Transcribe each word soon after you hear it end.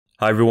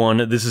Hi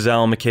everyone, this is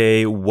Allan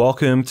McKay.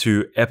 Welcome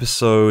to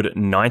episode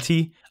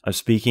 90. I'm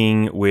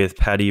speaking with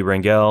Patty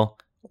Rangel,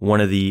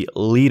 one of the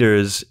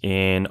leaders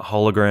in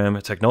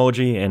hologram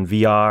technology and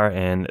VR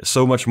and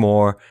so much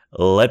more.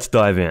 Let's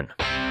dive in.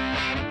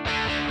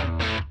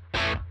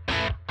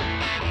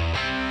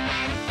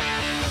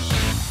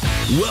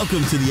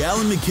 Welcome to the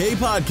Allan McKay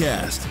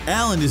Podcast.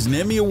 Allan is an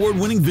Emmy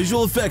Award-winning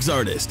visual effects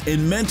artist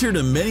and mentor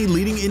to many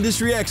leading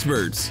industry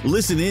experts.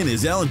 Listen in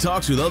as Allan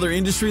talks with other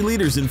industry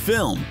leaders in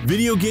film,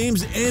 video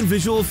games, and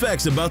visual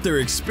effects about their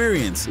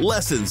experience,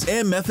 lessons,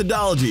 and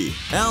methodology.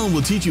 Allan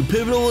will teach you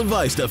pivotal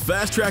advice to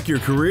fast-track your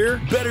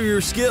career, better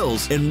your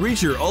skills, and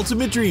reach your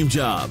ultimate dream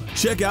job.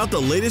 Check out the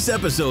latest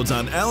episodes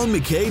on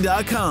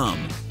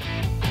allanmckay.com.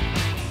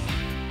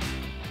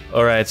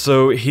 All right,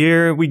 so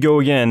here we go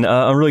again.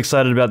 I'm really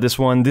excited about this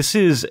one. This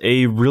is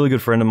a really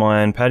good friend of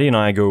mine. Patty and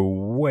I go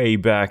way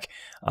back.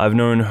 I've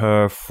known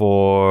her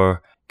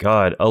for,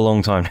 God, a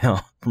long time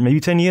now.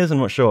 Maybe 10 years, I'm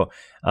not sure.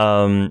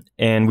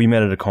 And we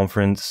met at a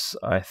conference,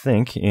 I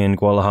think, in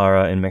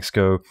Guadalajara in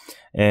Mexico.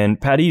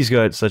 And Patty's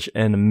got such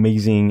an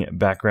amazing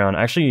background.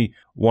 I actually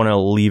want to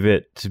leave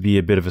it to be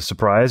a bit of a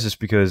surprise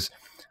just because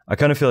I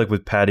kind of feel like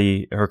with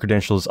Patty, her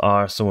credentials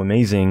are so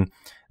amazing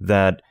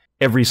that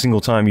every single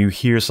time you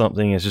hear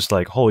something, it's just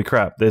like, holy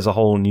crap, there's a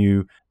whole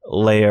new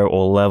layer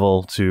or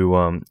level to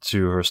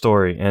her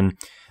story. And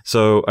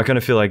so I kind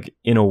of feel like,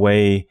 in a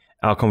way,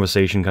 our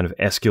conversation kind of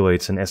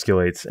escalates and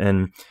escalates.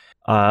 And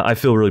I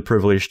feel really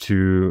privileged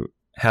to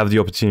have the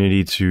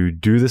opportunity to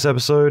do this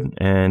episode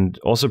and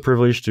also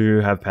privileged to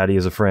have Patty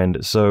as a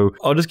friend. So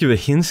I'll just give a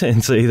hint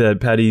and say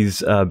that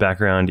Patty's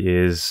background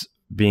is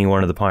being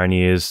one of the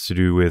pioneers to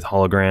do with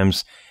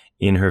holograms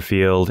in her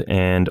field,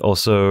 and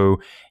also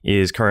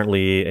is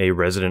currently a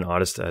resident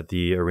artist at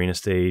the Arena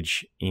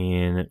Stage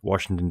in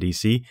Washington,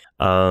 D.C.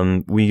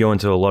 We go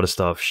into a lot of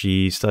stuff.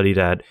 She studied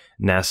at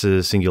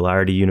NASA's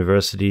Singularity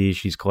University.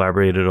 She's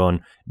collaborated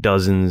on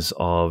dozens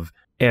of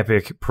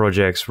epic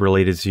projects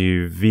related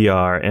to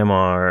VR,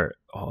 MR,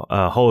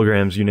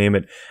 holograms, you name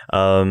it.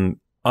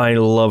 I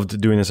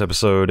loved doing this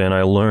episode and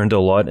I learned a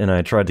lot and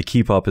I tried to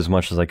keep up as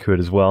much as I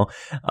could as well.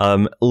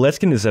 Let's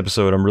get into this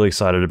episode. I'm really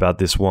excited about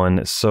this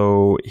one.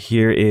 So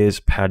here is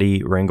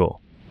Patty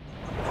Rangel.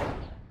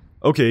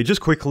 Okay,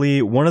 just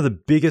quickly, one of the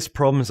biggest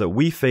problems that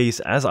we face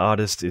as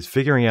artists is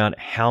figuring out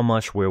how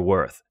much we're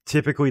worth.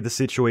 Typically, the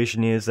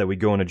situation is that we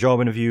go into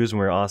job interviews and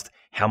we're asked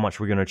how much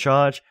we're going to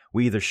charge.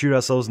 We either shoot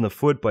ourselves in the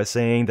foot by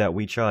saying that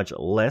we charge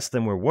less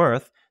than we're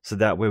worth, so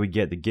that way we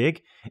get the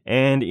gig,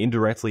 and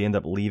indirectly end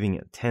up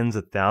leaving tens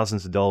of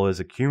thousands of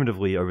dollars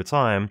accumulatively over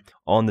time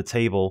on the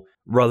table,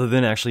 rather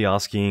than actually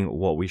asking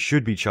what we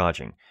should be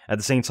charging. At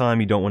the same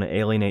time, you don't want to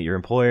alienate your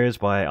employers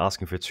by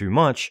asking for too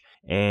much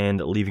and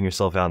leaving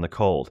yourself out in the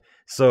cold.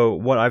 So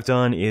what I've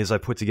done is I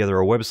put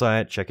together a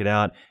website, check it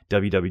out,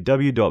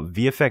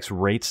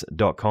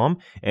 www.vfxrates.com,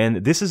 and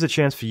this is a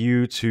chance for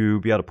you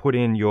to be able to put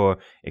in your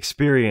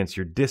experience,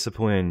 your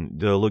discipline,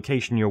 the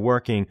location you're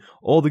working,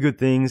 all the good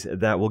things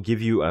that will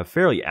give you a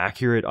fairly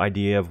accurate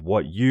idea of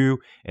what you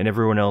and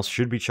everyone else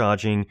should be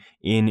charging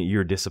in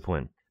your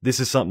discipline.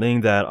 This is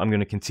something that I'm going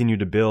to continue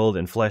to build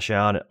and flesh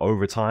out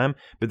over time,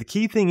 but the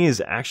key thing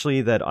is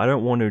actually that I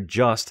don't want to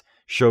just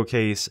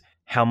showcase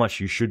how much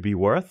you should be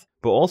worth,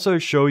 but also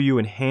show you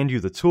and hand you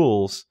the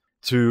tools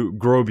to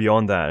grow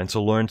beyond that and to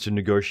learn to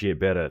negotiate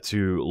better,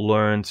 to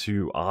learn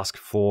to ask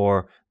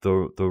for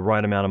the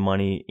right amount of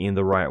money in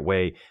the right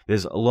way.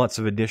 There's lots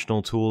of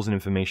additional tools and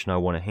information I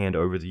want to hand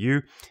over to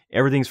you.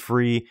 Everything's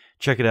free.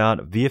 Check it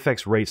out,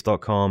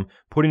 vfxrates.com.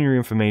 Put in your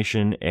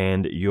information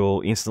and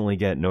you'll instantly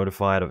get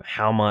notified of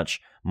how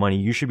much money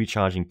you should be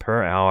charging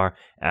per hour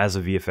as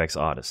a VFX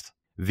artist.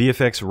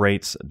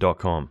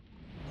 vfxrates.com.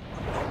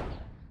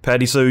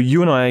 Patty, so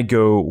you and I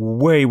go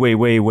way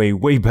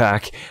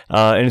back,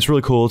 and it's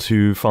really cool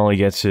to finally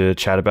get to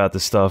chat about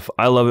this stuff.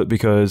 I love it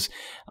because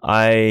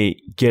I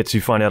get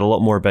to find out a lot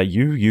more about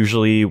you.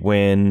 Usually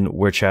when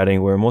we're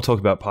chatting, we're more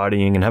talking about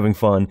partying and having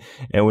fun,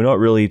 and we're not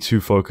really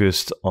too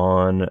focused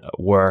on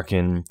work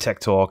and tech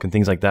talk and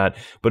things like that.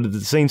 But at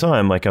the same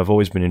time, like, I've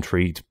always been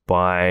intrigued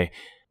by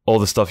all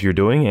the stuff you're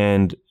doing,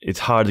 and it's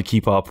hard to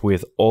keep up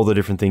with all the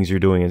different things you're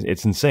doing.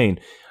 It's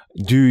insane.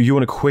 Do you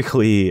want to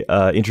quickly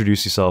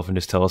introduce yourself and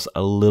just tell us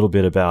a little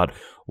bit about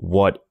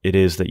what it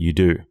is that you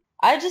do?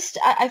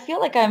 I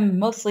feel like I'm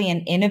mostly an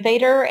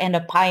innovator and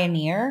a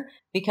pioneer,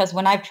 because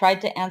when I've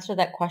tried to answer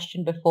that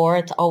question before,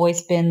 it's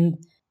always been,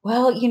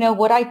 well, you know,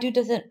 what I do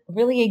doesn't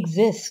really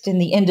exist in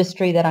the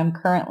industry that I'm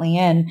currently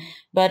in.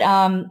 But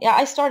yeah,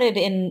 I started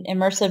in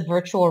immersive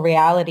virtual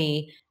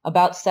reality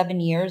about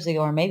 7 years ago,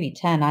 or maybe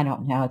 10, I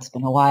don't know, it's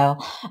been a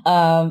while.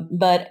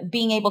 But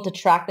being able to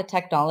track the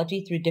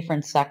technology through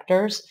different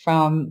sectors,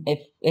 from if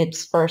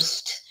its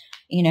first,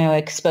 you know,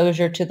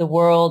 exposure to the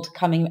world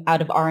coming out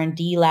of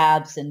R&D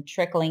labs and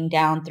trickling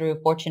down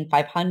through Fortune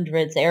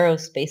 500s,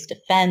 aerospace,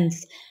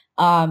 defense,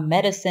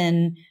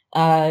 medicine,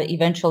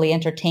 eventually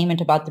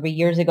entertainment. About 3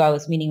 years ago, I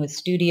was meeting with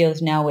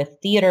studios, now with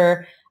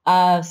theater.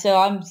 So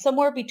I'm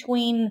somewhere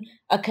between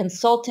a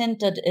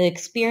consultant, an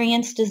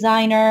experienced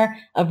designer,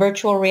 a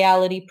virtual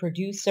reality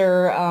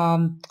producer.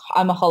 I'm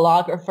a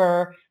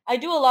holographer. I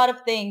do a lot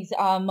of things,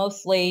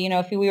 mostly,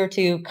 if we were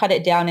to cut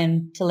it down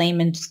into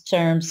layman's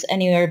terms,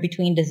 anywhere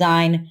between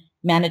design,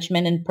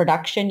 management, and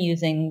production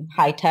using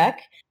high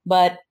tech.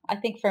 But I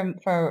think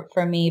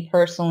for me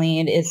personally,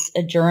 it is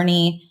a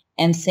journey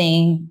and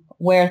seeing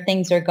where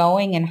things are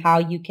going and how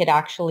you could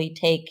actually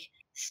take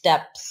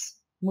steps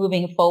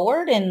moving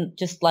forward and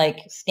just like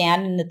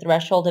stand in the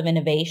threshold of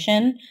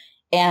innovation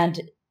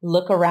and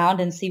look around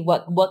and see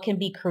what can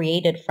be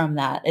created from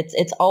that.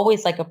 It's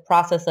always like a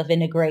process of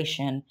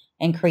integration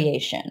and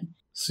creation.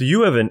 So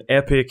you have an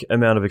epic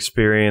amount of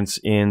experience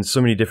in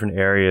so many different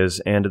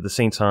areas, and at the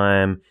same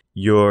time,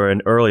 you're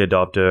an early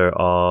adopter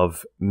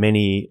of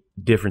many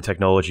different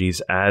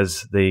technologies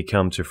as they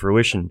come to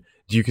fruition.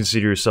 Do you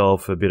consider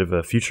yourself a bit of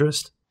a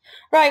futurist?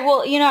 Right.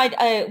 Well,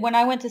 I when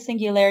I went to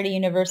Singularity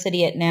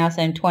University at NASA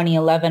in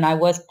 2011, I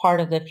was part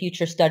of the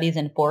Future Studies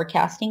and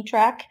Forecasting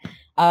track.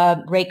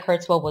 Ray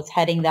Kurzweil was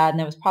heading that, and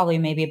there was probably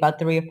maybe about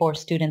 3 or 4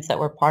 students that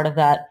were part of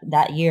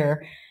that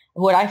year.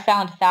 What I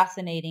found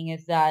fascinating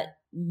is that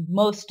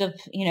most of,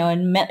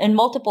 in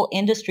multiple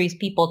industries,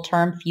 people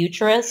term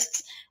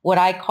futurists. What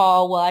I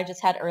call, well, I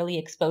just had early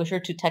exposure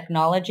to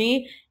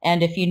technology.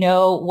 And if you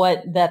know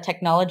what that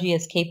technology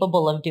is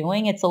capable of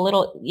doing, it's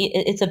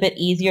a bit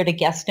easier to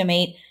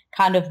guesstimate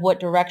kind of what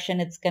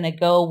direction it's going to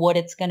go, what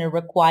it's going to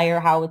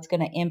require, how it's going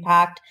to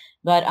impact.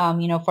 But,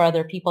 for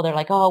other people, they're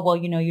like, oh, well,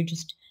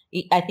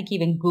 I think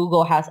even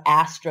Google has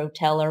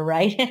AstroTeller,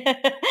 right?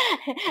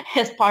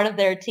 as part of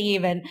their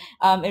team. And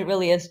it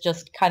really is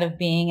just kind of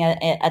being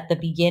at the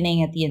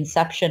beginning, at the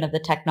inception of the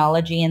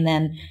technology, and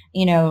then,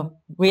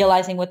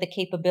 realizing what the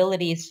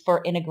capabilities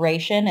for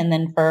integration and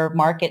then for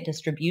market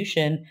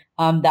distribution.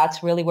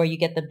 That's really where you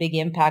get the big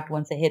impact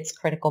once it hits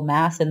critical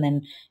mass. And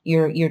then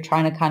you're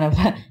trying to kind of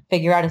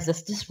figure out, is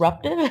this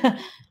disruptive?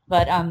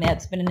 But yeah,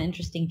 it's been an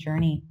interesting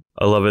journey.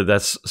 I love it.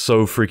 That's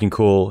so freaking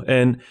cool.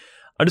 And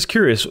I'm just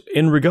curious,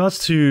 in regards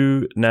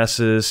to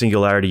NASA's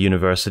Singularity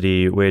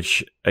University,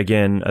 which,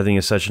 again, I think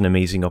is such an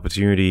amazing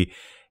opportunity,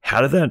 how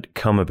did that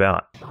come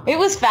about? It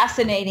was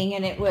fascinating,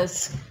 and it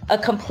was a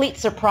complete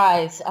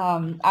surprise.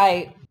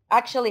 I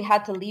actually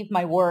had to leave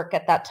my work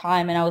at that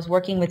time, and I was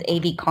working with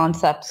AV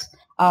Concepts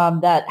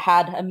that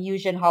had a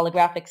Musion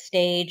holographic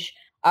stage.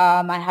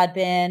 I had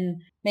been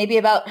maybe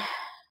about a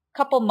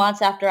couple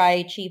months after I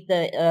achieved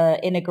the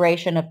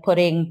integration of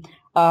putting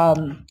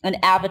an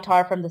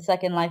avatar from the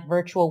Second Life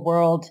virtual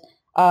world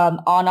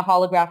on a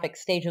holographic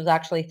stage. It was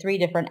actually 3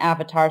 different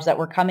avatars that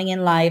were coming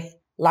in life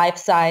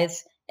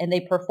size, and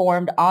they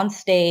performed on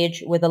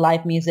stage with a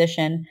live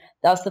musician.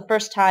 That was the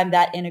first time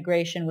that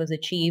integration was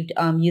achieved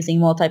using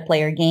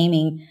multiplayer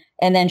gaming.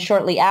 And then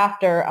shortly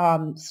after,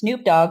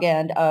 Snoop Dogg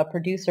and a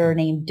producer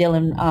named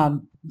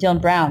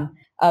Dylan Brown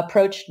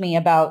approached me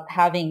about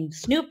having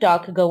Snoop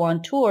Dogg go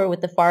on tour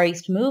with the Far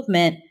East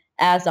Movement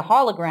as a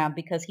hologram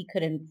because he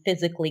couldn't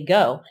physically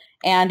go.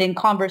 And in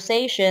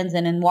conversations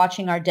and in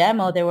watching our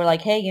demo, they were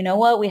like, hey, you know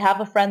what? We have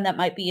a friend that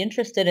might be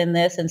interested in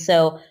this. And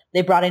so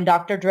they brought in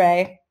Dr.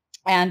 Dre.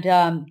 And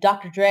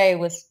Dr. Dre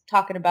was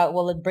talking about,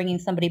 bringing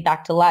somebody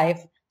back to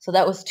life. So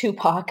that was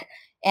Tupak.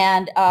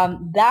 And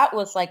that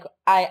was like,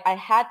 I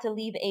had to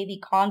leave AV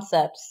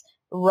Concepts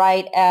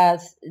right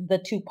as the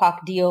Tupak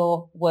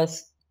deal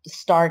was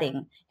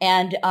starting.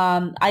 And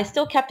I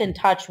still kept in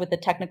touch with the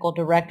technical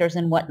directors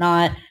and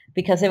whatnot,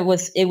 because it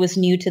was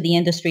new to the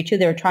industry too.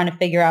 They were trying to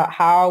figure out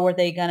how were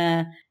they going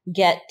to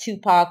get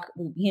Tupak,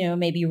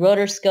 maybe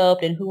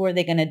rotoscoped, and who were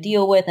they going to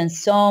deal with. And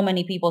so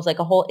many people, it's like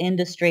a whole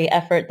industry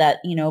effort that,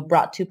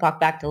 brought Tupak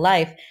back to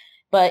life.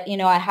 But,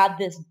 I had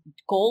this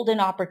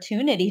golden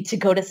opportunity to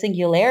go to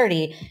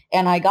Singularity,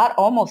 and I got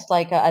almost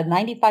like a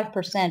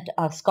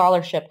 95%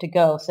 scholarship to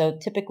go. So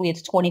typically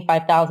it's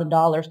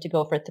 $25,000 to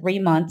go for 3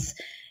 months.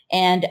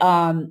 And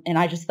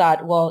I just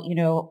thought,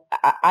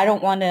 I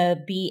don't want to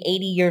be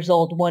 80 years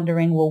old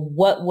wondering,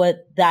 what would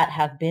that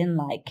have been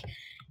like?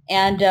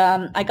 And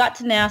I got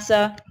to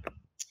NASA,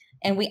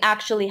 and we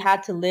actually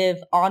had to live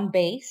on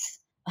base.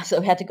 So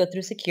we had to go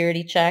through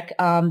security check.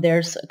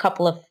 There's a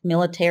couple of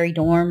military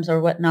dorms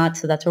or whatnot,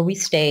 so that's where we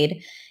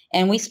stayed.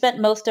 And we spent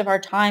most of our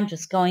time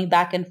just going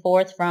back and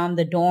forth from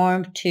the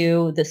dorm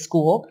to the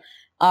school.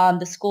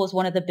 The school is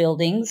one of the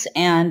buildings,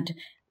 and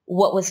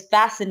what was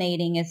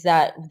fascinating is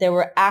that there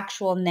were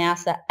actual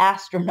NASA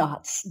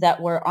astronauts that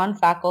were on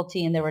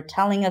faculty, and they were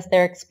telling us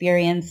their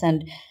experience.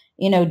 And,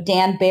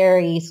 Dan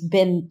Barry's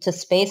been to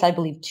space, I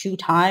believe, 2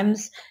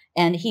 times.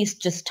 And he's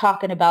just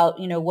talking about,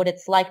 what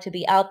it's like to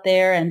be out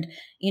there, and,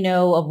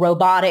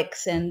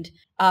 robotics, and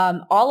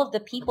all of the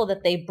people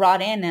that they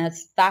brought in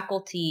as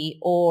faculty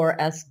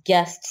or as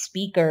guest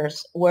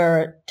speakers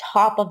were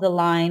top of the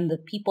line, the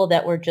people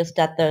that were just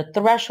at the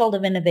threshold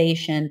of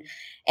innovation.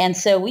 And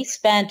so we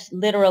spent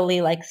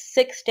literally like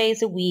 6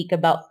 days a week,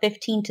 about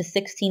 15 to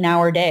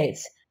 16-hour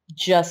days,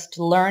 just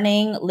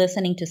learning,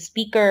 listening to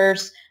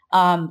speakers,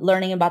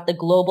 learning about the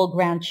global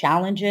grand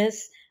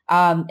challenges.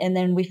 And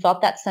then we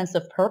felt that sense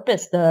of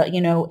purpose.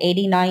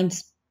 89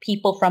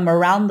 people from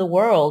around the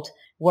world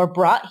were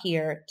brought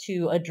here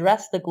to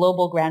address the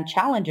global grand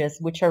challenges,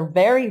 which are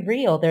very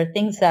real. They're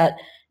things that,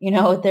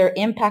 they're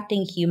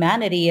impacting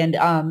humanity, and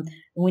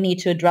we need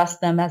to address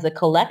them as a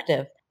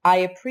collective. I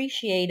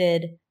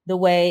appreciated the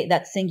way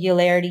that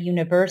Singularity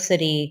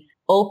University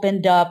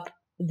opened up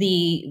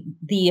the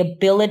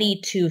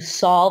ability to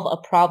solve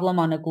a problem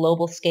on a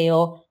global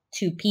scale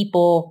to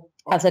people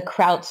as a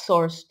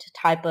crowdsourced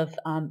type of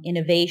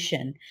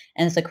innovation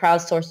and as a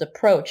crowdsourced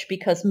approach.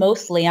 Because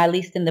mostly, at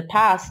least in the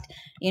past,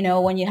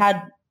 when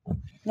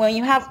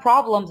you have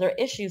problems or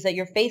issues that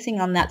you're facing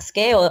on that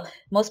scale,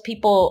 most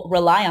people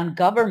rely on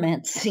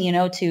governments,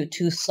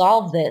 to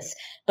solve this.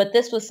 But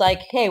this was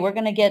like, hey, we're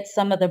going to get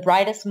some of the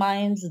brightest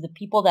minds, the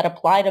people that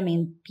applied. I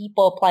mean,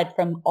 people applied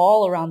from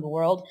all around the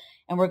world,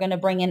 and we're going to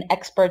bring in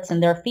experts in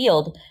their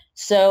field.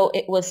 So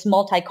it was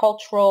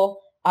multicultural,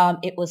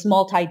 it was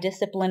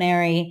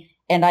multidisciplinary.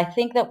 And I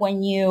think that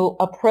when you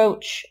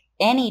approach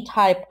any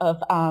type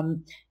of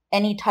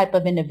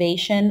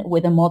innovation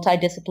with a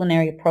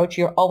multidisciplinary approach,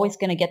 you're always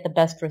going to get the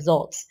best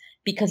results,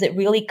 because it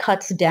really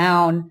cuts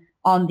down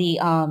on the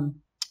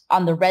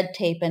red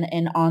tape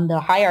and on the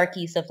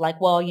hierarchies of like,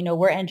 well,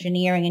 we're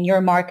engineering and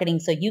you're marketing,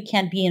 so you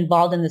can't be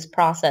involved in this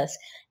process.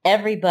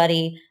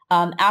 Everybody,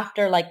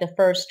 after like the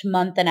first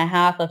month and a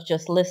half of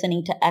just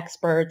listening to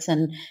experts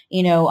and,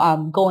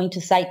 going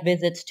to site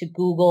visits to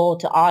Google,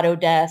 to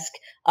Autodesk,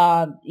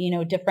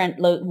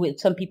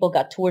 some people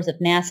got tours of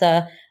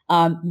NASA.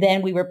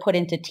 Then we were put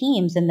into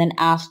teams and then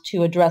asked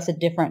to address a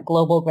different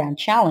global grand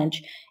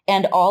challenge.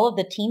 And all of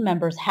the team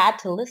members had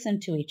to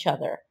listen to each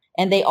other.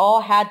 And they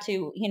all had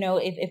to,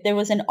 if there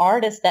was an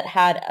artist that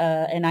had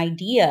an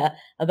idea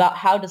about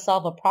how to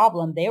solve a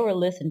problem, they were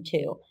listened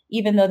to,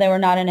 even though they were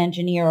not an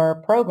engineer or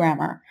a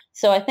programmer.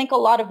 So I think a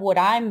lot of what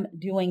I'm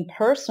doing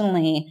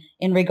personally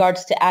in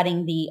regards to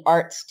adding the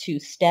arts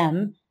to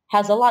STEM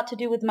has a lot to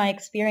do with my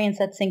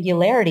experience at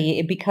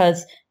Singularity,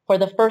 because for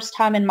the first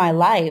time in my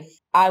life,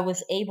 I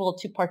was able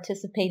to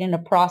participate in a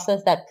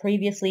process that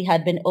previously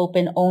had been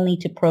open only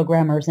to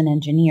programmers and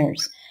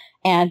engineers.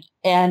 And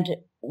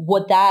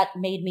what that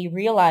made me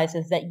realize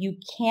is that you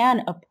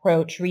can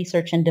approach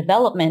research and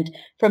development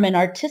from an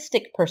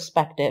artistic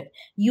perspective.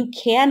 You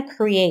can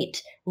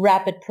create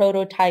rapid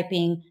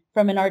prototyping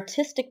from an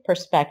artistic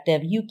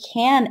perspective. You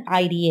can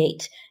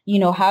ideate,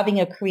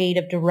 having a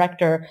creative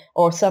director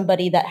or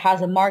somebody that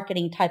has a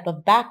marketing type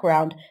of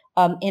background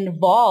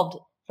involved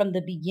from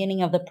the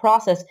beginning of the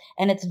process.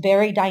 And it's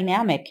very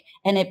dynamic,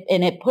 and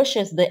it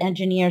pushes the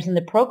engineers and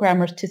the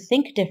programmers to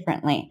think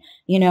differently,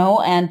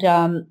 and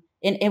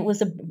it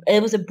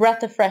was a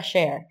breath of fresh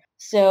air.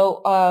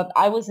 So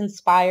I was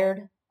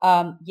inspired,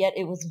 yet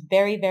it was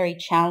very, very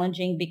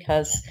challenging,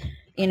 because,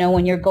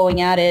 when you're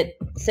going at it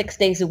 6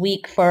 days a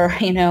week for,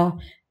 you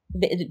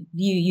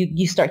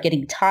start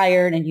getting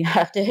tired, and you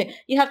have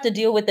to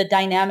deal with the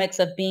dynamics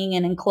of being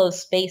in enclosed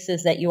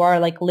spaces that you are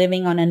like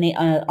living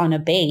on a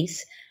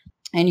base,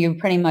 and you're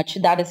pretty much,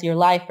 that is your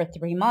life for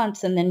 3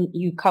 months. And then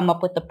you come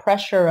up with the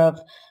pressure of,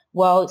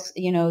 well,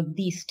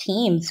 these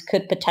teams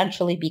could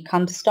potentially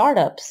become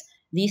startups.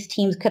 These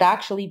teams could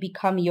actually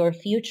become your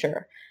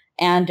future.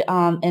 And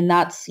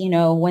that's,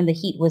 when the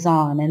heat was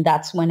on, and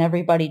that's when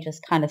everybody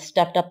just kind of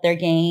stepped up their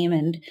game.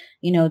 And,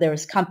 there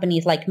was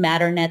companies like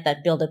Matternet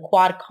that built a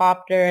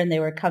quadcopter, and they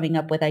were coming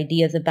up with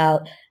ideas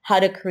about how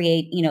to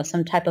create,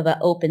 some type of an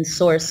open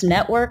source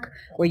network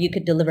where you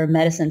could deliver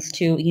medicines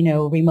to,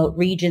 remote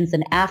regions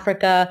in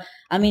Africa.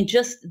 I mean,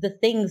 just the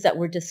things that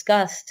were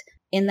discussed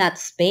in that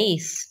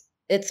space,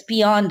 it's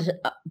beyond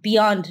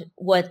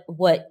what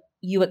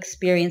you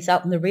experience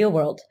out in the real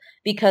world,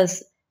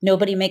 because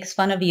nobody makes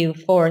fun of you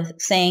for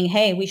saying,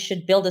 hey, we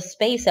should build a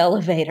space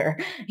elevator,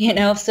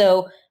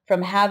 So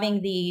from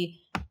having the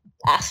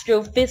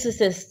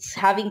astrophysicists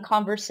having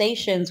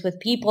conversations with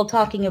people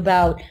talking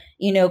about,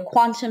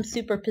 quantum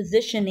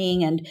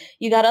superpositioning, and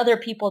you got other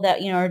people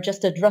that, are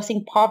just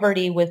addressing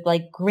poverty with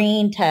like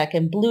green tech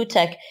and blue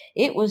tech.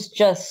 It was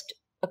just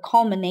a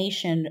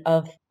culmination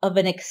of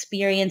an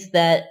experience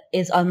that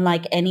is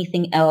unlike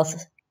anything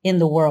else in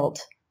the world.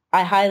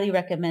 I highly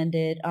recommend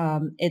it.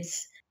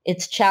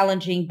 It's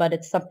challenging, but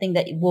it's something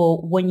that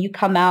will, when you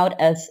come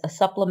out as a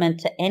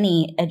supplement to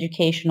any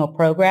educational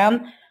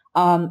program,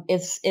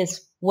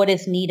 is what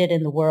is needed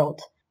in the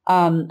world.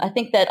 I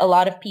think that a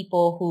lot of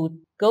people who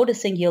go to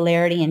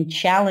Singularity and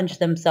challenge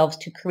themselves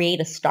to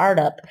create a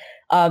startup,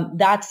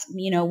 that's,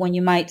 when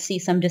you might see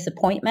some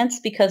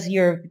disappointments, because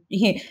you're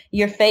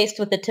faced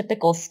with the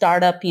typical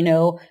startup,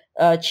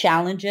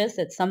 challenges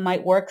that some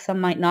might work,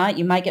 some might not.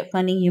 You might get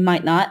funding, you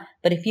might not.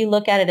 But if you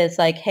look at it as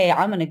like, hey,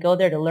 I'm going to go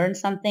there to learn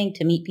something,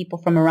 to meet people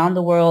from around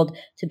the world,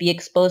 to be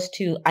exposed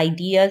to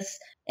ideas,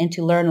 and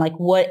to learn like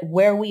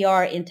where we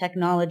are in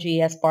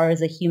technology as far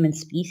as a human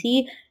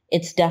species,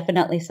 it's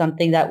definitely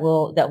something that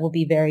will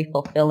be very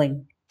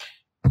fulfilling.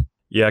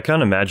 Yeah, I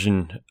can't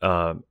imagine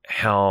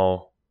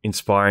how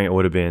inspiring it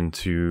would have been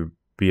to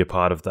be a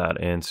part of that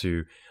and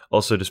to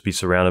also just be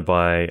surrounded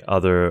by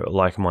other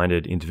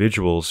like-minded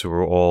individuals who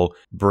are all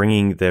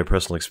bringing their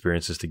personal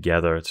experiences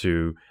together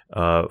to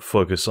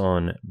focus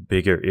on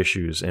bigger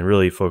issues and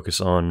really focus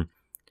on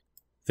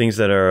things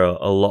that are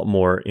a lot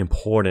more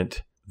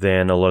important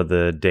than a lot of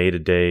the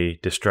day-to-day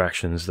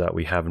distractions that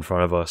we have in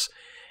front of us.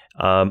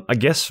 I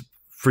guess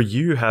for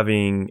you,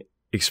 having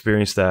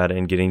experienced that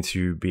and getting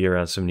to be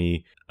around so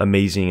many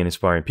amazing and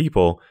inspiring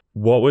people,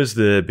 what was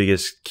the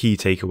biggest key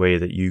takeaway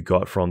that you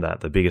got from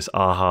that? The biggest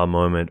aha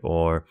moment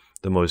or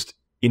the most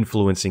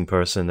influencing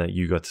person that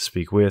you got to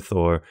speak with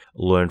or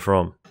learn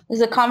from?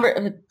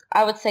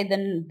 I would say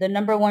the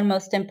number one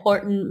most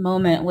important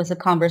moment was a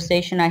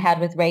conversation I had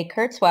with Ray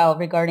Kurzweil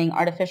regarding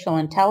artificial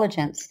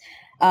intelligence.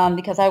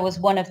 Because I was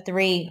one of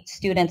 3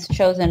 students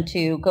chosen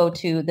to go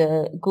to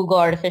the Google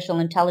Artificial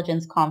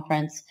Intelligence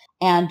Conference.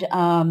 And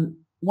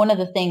one of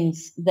the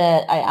things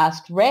that I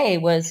asked Ray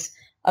was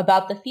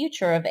about the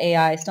future of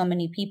AI. So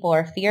many people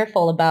are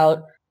fearful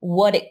about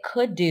what it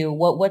could do,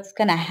 what's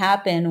going to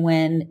happen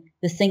when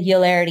the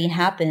singularity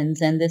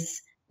happens and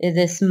this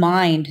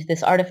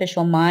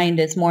artificial mind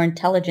is more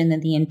intelligent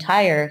than the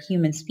entire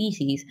human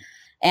species.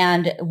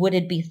 And would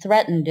it be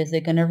threatened? Is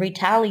it going to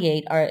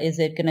retaliate? Or is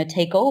it going to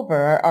take over?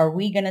 Or are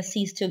we going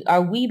to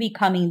are we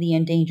becoming the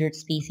endangered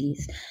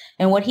species?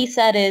 And what he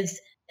said is,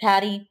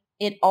 Patty,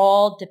 it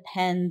all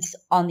depends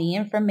on the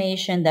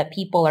information that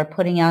people are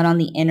putting out on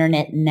the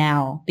internet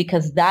now,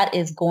 because that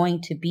is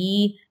going to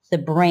be the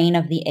brain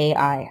of the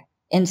AI.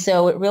 And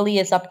so it really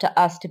is up to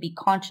us to be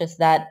conscious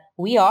that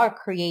we are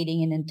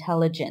creating an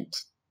intelligent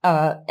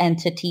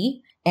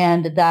entity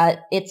and that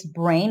its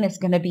brain is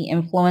going to be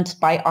influenced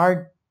by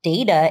our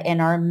data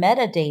and our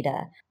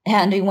metadata.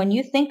 And when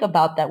you think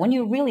about that, when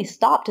you really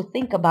stop to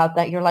think about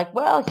that, you're like,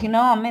 well,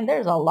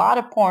 there's a lot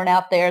of porn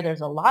out there.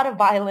 There's a lot of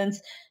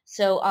violence.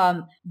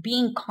 So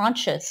being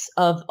conscious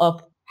of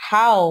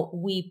how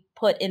we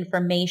put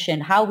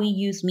information, how we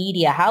use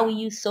media, how we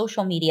use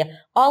social media,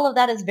 all of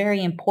that is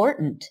very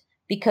important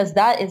because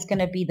that is going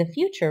to be the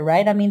future,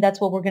 right? That's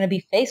what we're going to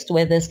be faced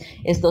with is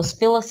those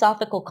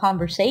philosophical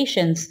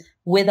conversations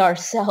with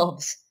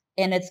ourselves.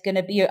 And it's going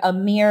to be a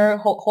mirror,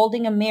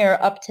 holding a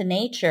mirror up to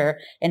nature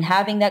and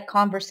having that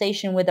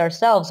conversation with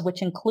ourselves,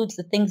 which includes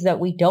the things that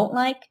we don't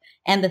like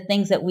and the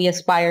things that we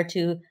aspire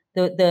to.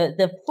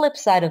 The flip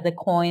side of the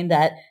coin,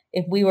 that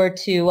if we were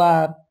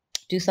to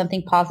do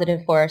something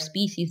positive for our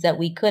species, that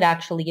we could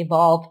actually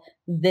evolve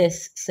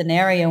this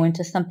scenario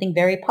into something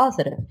very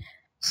positive.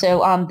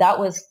 So that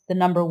was the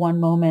number one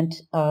moment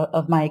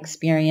of my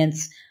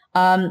experience.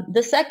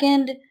 The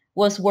second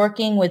was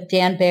working with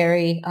Dan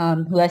Barry,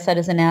 who I said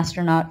is an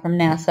astronaut from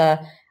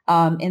NASA.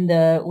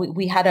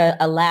 We had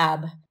a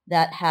lab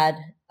that had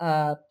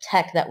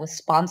tech that was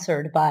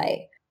sponsored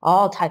by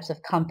all types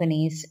of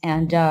companies.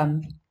 And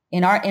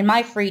in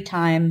my free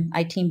time,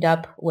 I teamed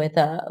up with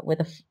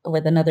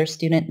another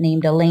student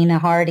named Elena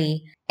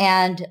Hardy,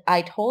 and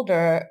I told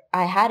her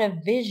I had a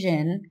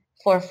vision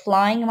for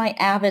flying my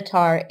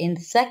avatar in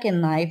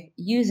Second Life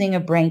using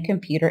a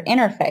brain-computer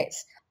interface.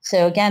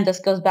 So again, this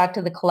goes back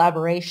to the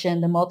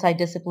collaboration, the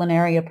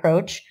multidisciplinary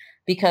approach,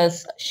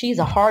 because she's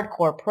a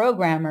hardcore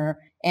programmer.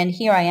 And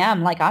here I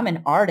am, like I'm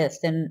an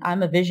artist and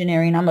I'm a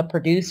visionary and I'm a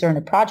producer and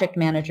a project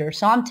manager.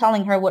 So I'm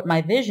telling her what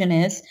my vision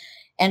is.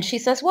 And she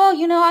says, well,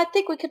 I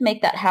think we could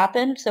make that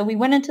happen. So we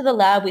went into the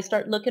lab, we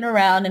start looking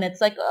around and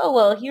it's like, oh,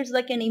 well, here's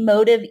like an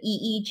emotive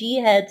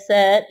EEG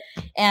headset.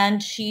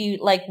 And she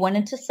went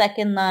into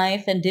Second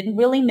Life and didn't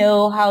really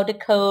know how to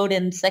code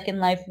in Second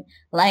Life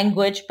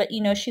language. But,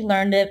 she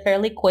learned it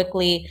fairly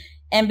quickly.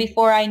 And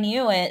before I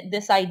knew it,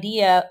 this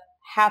idea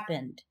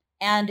happened.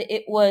 And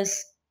it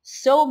was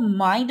so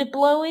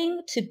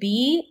mind-blowing to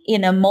be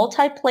in a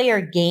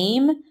multiplayer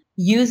game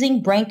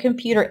using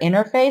brain-computer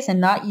interface and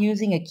not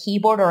using a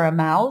keyboard or a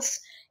mouse,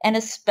 and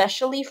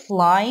especially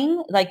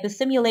flying. Like the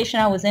simulation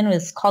I was in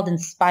was called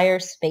Inspire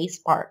Space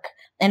Park.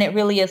 And it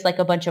really is like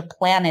a bunch of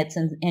planets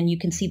and you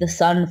can see the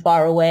sun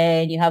far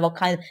away and you have all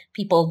kinds of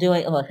people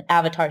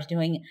avatars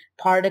doing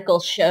particle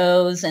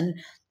shows. And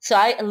so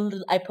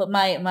I put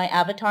my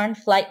avatar in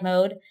flight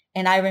mode,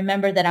 and I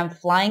remember that I'm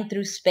flying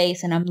through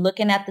space and I'm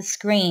looking at the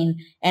screen.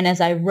 And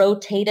as I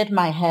rotated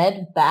my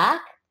head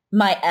back,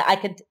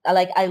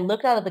 I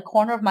looked out of the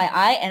corner of my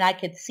eye and I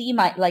could see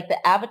the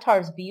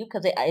avatar's view,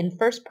 because in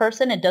first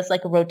person it does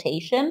like a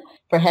rotation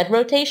for head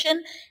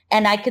rotation,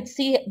 and I could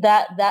see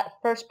that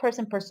first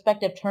person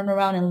perspective turn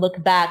around and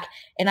look back,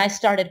 and I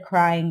started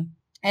crying.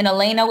 And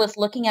Elena was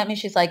looking at me.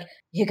 She's like,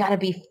 you got to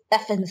be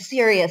effing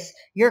serious.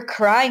 You're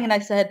crying. And I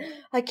said,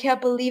 I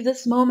can't believe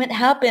this moment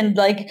happened.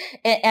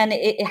 And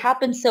it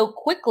happened so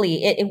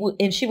quickly.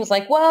 And she was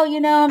like, well,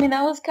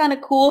 that was kind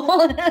of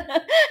cool.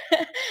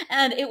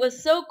 And it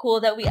was so cool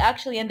that we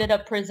actually ended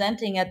up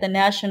presenting at the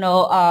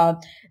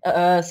National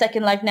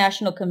Second Life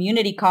National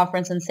Community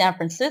Conference in San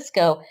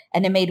Francisco.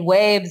 And it made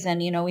waves. And,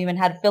 we even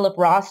had Philip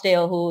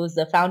Rossdale, who was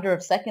the founder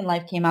of Second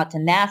Life, came out to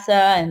NASA.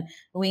 And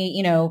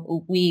we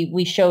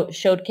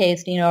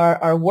showcased,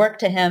 our work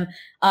to him.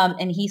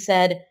 And he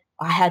said,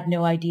 I had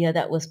no idea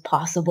that was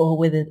possible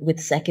with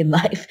Second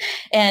Life.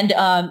 And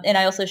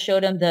I also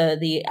showed him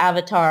the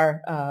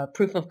avatar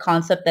proof of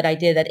concept that I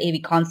did at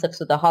AV Concepts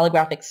with the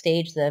holographic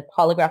stage, the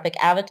holographic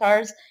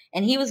avatars.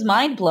 And he was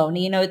mind blown.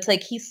 It's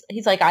like he's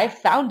like, I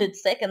found it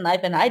Second Life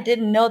and I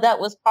didn't know that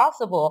was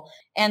possible.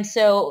 And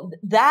so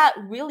that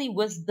really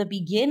was the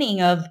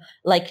beginning of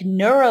like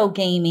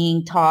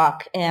neurogaming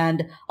talk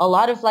and a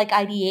lot of like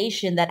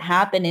ideation that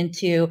happened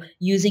into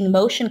using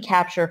motion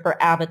capture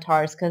for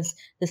avatars. Because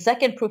the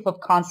second proof of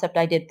concept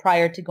I did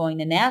prior to going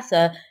to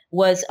NASA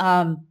was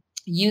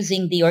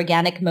using the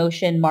organic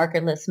motion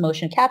markerless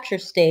motion capture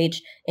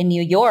stage in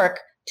New York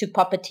to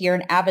puppeteer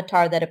an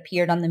avatar that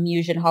appeared on the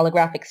Musion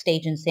holographic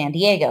stage in San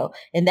Diego.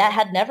 And that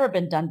had never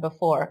been done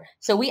before.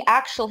 So we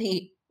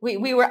actually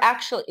proved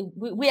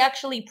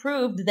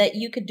that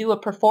you could do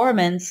a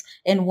performance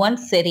in one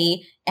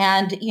city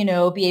and,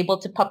 be able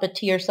to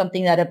puppeteer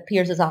something that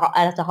appears as a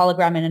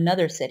hologram in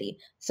another city.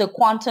 So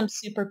quantum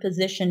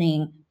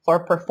superpositioning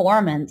for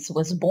performance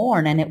was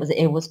born, and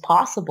it was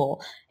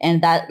possible.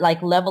 And that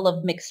like level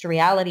of mixed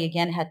reality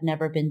again had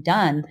never been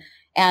done.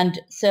 And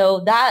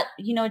so that,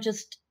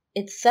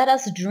 it set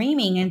us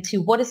dreaming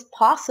into what is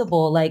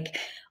possible. Like,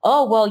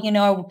 oh,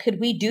 well, could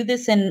we do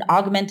this in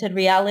augmented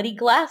reality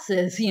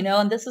glasses,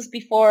 and this is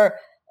before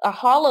a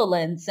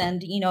HoloLens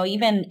and,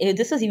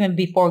 this is even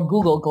before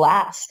Google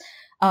Glass.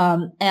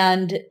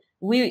 And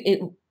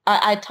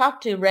I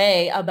talked to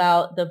Ray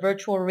about the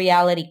virtual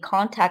reality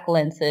contact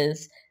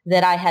lenses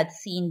that I had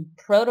seen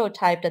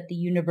prototyped at the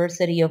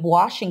University of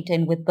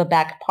Washington with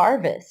Babak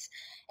Parvis.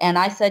 And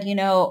I said,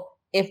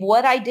 if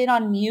what I did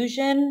on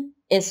Musion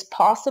is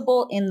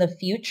possible in the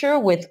future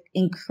with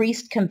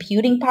increased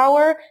computing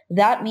power,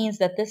 that means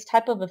that this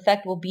type of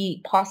effect will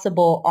be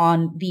possible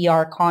on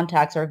VR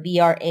contacts or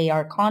VR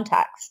AR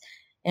contacts.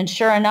 And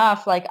sure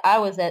enough, like I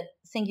was at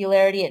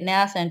Singularity at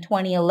NASA in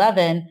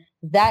 2011.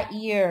 That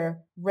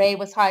year, Ray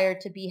was hired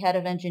to be head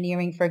of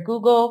engineering for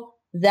Google.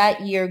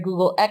 That year,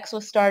 Google X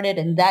was started.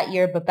 And that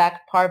year, Babak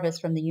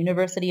Parvis from the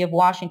University of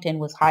Washington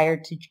was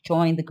hired to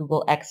join the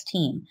Google X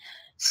team.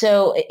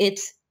 So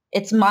it's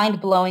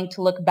mind-blowing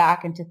to look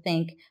back and to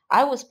think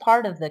I was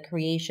part of the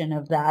creation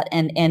of that,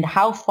 and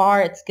how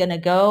far it's going to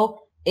go.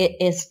 It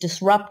is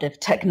disruptive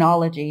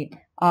technology,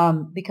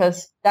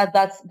 because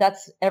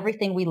that's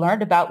everything we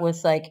learned about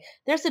was like,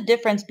 there's a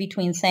difference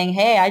between saying,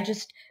 hey,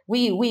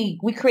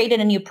 we created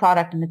a new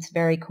product and it's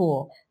very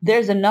cool.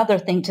 There's another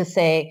thing to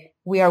say,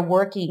 we are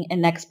working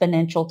in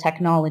exponential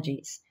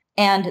technologies.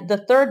 And the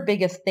third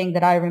biggest thing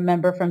that I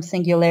remember from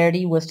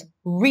Singularity was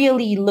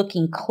really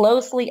looking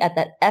closely at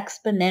that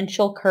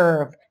exponential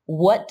curve.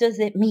 What does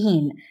it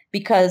mean?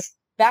 Because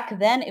back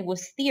then it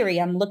was theory.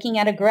 I'm looking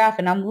at a graph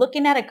and I'm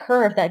looking at a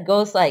curve that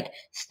goes like,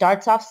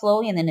 starts off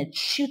slowly and then it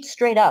shoots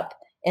straight up.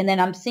 And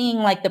then I'm seeing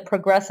like the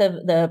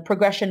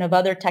progression of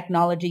other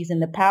technologies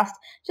in the past,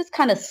 just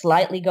kind of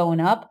slightly going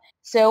up.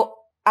 So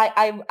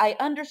I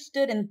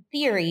understood in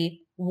theory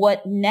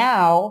what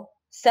now,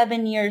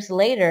 7 years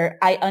later,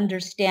 I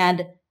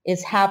understand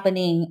is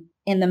happening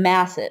in the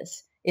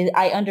masses.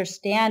 I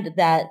understand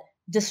that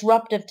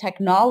disruptive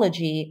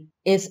technology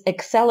is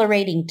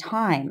accelerating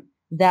time,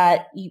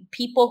 that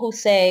people who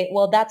say,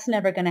 well, that's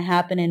never going to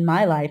happen in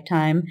my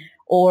lifetime,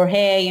 or,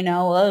 hey,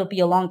 it'll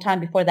be a long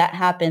time before that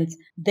happens.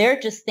 They're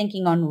just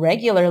thinking on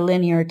regular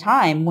linear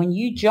time. When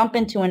you jump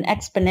into an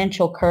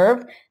exponential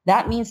curve,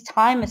 that means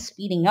time is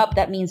speeding up.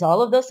 That means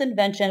all of those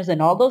inventions and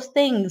all those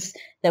things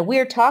that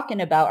we're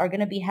talking about are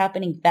going to be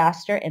happening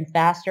faster and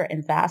faster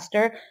and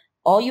faster.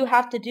 All you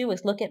have to do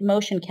is look at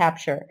motion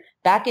capture.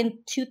 Back in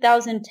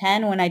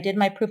 2010, when I did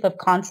my proof of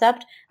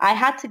concept, I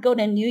had to go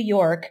to New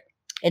York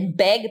and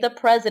beg the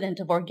president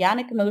of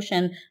Organic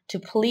Motion to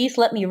please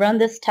let me run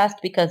this test,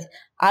 because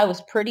I was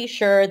pretty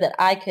sure that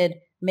I could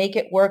make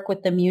it work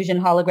with the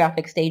Musion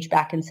holographic stage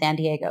back in San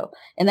Diego.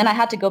 And then I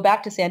had to go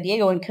back to San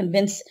Diego and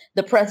convince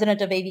the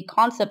president of AV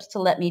Concepts to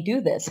let me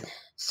do this.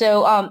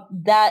 So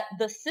that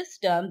the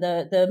system,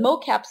 the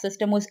mocap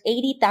system, was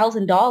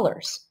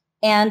 $80,000.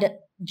 And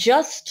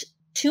just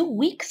 2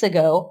 weeks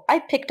ago, I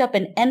picked up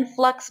an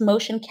Enflux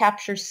motion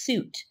capture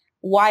suit,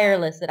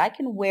 wireless, that I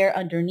can wear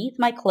underneath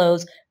my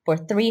clothes for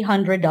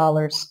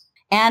 $300.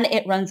 And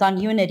it runs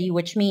on Unity,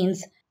 which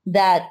means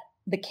that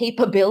the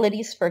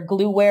capabilities for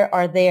glueware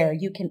are there.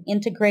 You can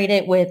integrate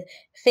it with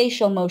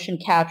facial motion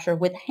capture,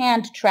 with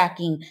hand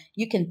tracking.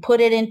 You can put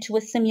it into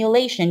a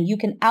simulation. You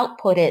can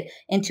output it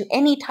into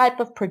any type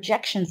of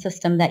projection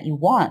system that you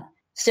want.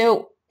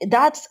 So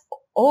that's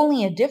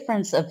only a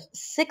difference of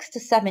 6 to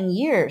 7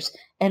 years,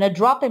 and a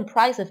drop in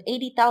price of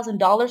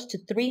 $80,000 to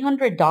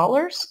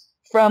 $300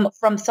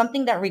 from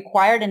something that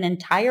required an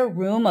entire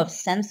room of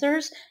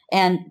sensors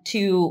and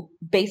to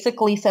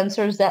basically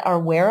sensors that are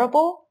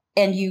wearable.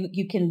 And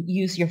you can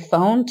use your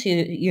phone to,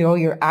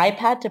 your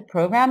iPad to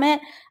program it.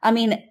 I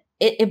mean,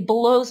 it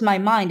blows my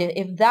mind.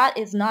 If that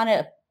is not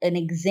an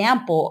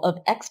example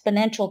of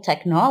exponential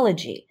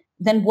technology,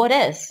 then what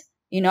is?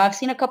 I've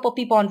seen a couple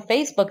people on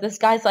Facebook. This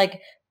guy's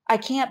like, I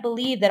can't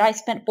believe that I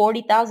spent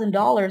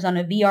 $40,000 on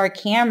a VR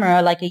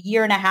camera like a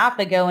year and a half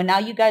ago. And now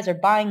you guys are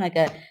buying like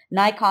a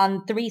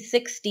Nikon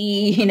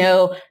 360,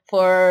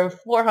 for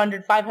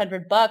 400,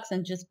 $500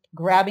 and just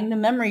grabbing the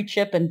memory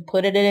chip and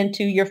put it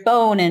into your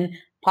phone and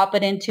pop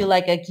it into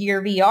like a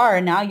Gear VR.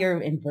 And now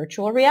you're in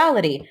virtual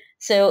reality.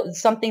 So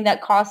something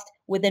that cost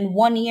within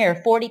 1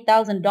 year,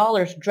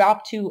 $40,000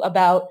 dropped to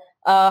about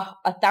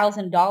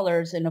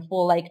 $1,000 in a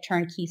full like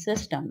turnkey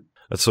system.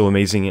 That's so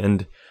amazing.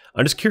 And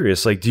I'm just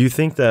curious, like, do you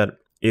think that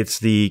it's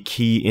the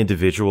key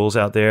individuals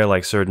out there,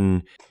 like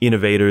certain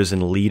innovators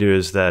and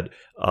leaders that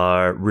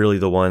are really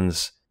the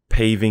ones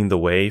paving the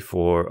way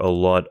for a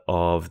lot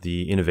of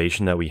the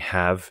innovation that we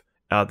have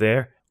out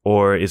there?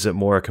 Or is it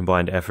more a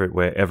combined effort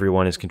where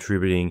everyone is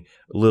contributing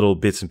little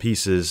bits and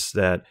pieces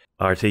that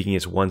are taking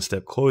us one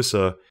step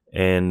closer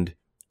and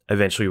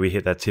eventually we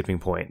hit that tipping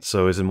point?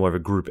 So is it more of a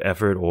group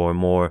effort or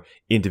more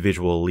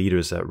individual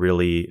leaders that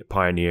really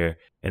pioneer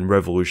and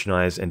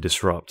revolutionize and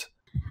disrupt?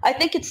 I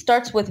think it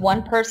starts with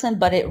one person,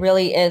 but it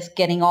really is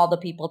getting all the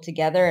people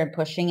together and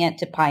pushing it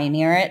to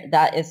pioneer it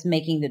that is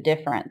making the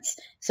difference.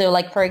 So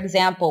like, for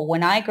example,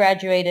 when I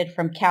graduated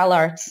from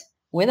CalArts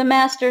with a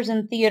master's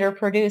in theater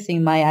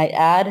producing, might I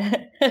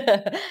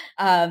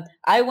add,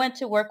 I went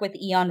to work with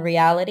Eon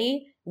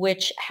Reality,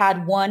 which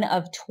had one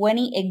of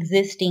 20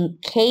 existing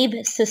cave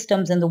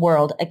systems in the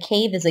world. A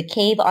cave is a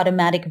cave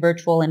automatic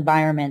virtual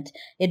environment.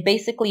 It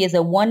basically is a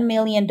 $1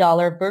 million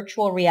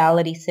virtual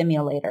reality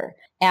simulator.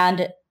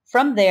 And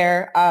from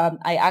there,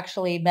 I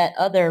actually met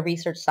other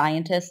research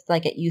scientists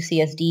like at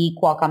UCSD,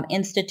 Qualcomm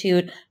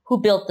Institute, who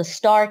built the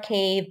Star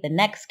Cave, the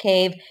Next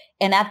Cave.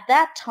 And at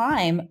that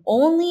time,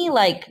 only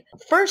like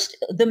first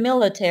the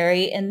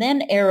military and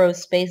then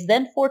aerospace,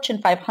 then Fortune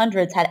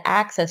 500s had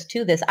access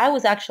to this. I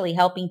was actually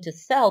helping to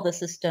sell the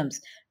systems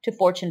to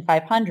Fortune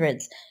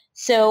 500s.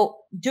 So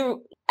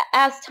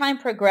as time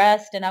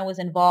progressed and I was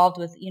involved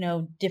with,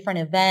 different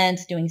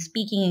events, doing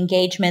speaking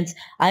engagements,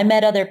 I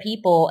met other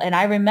people. And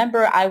I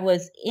remember I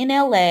was in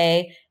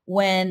LA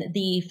when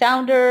the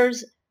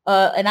founders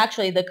and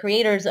actually the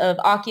creators of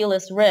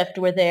Oculus Rift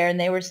were there, and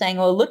they were saying,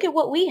 oh, look at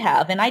what we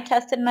have. And I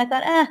tested and I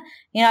thought,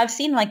 I've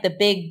seen like the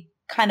big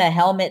kind of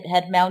helmet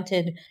head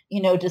mounted,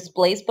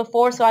 displays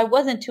before. So I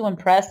wasn't too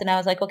impressed. And I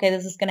was like, okay,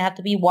 this is going to have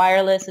to be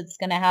wireless. It's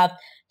going to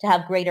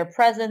have greater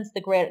presence.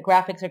 The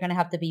graphics are going to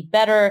have to be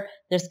better.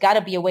 There's got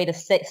to be a way to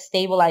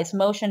stabilize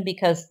motion,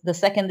 because the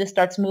second this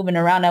starts moving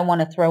around, I want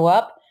to throw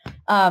up.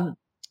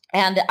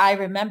 And I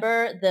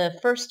remember the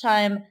first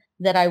time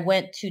that I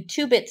went to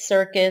 2-Bit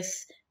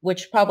Circus,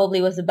 which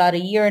probably was about a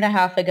year and a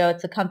half ago.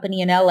 It's a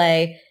company in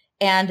LA.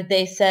 And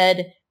they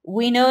said,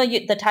 we know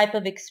the type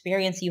of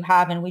experience you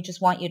have, and we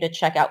just want you to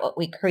check out what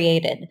we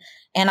created.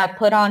 And I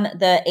put on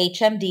the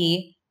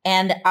HMD,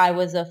 and I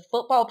was a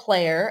football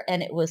player,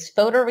 and it was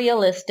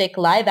photorealistic,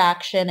 live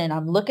action, and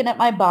I'm looking at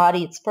my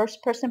body. It's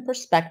first person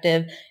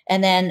perspective.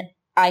 And then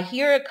I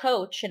hear a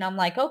coach, and I'm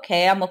like,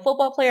 okay, I'm a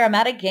football player. I'm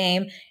at a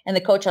game. And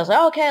the coach was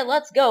like, okay,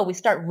 let's go. We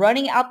start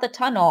running out the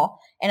tunnel.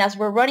 And as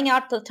we're running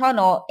out the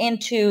tunnel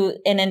into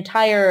an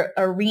entire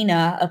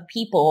arena of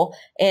people,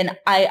 and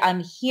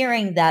I'm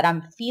hearing that,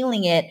 I'm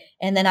feeling it.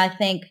 And then I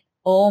think,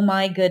 oh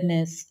my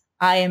goodness,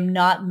 I am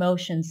not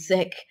motion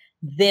sick.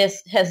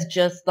 This has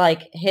just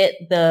like hit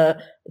the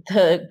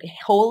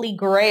holy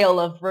grail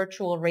of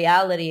virtual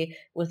reality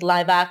with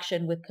live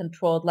action, with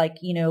controlled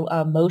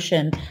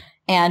motion.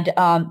 And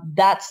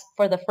that's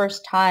for the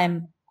first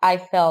time I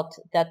felt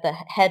that the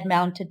head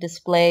mounted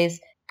displays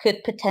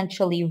could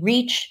potentially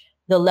reach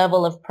the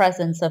level of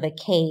presence of a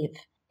cave.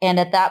 And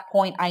at that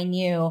point, I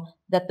knew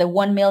that the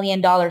 $1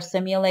 million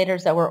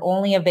simulators that were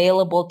only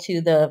available to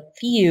the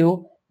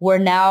few were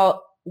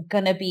now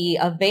going to be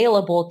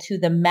available to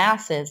the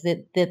masses,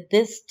 that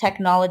this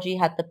technology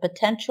had the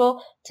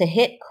potential to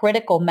hit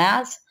critical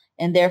mass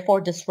and therefore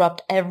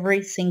disrupt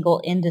every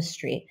single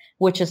industry,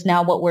 which is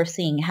now what we're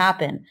seeing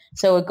happen.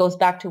 So it goes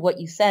back to what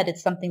you said.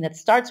 It's something that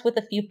starts with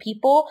a few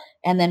people,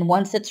 and then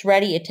once it's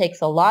ready, it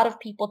takes a lot of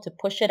people to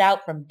push it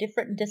out from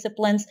different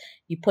disciplines.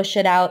 You push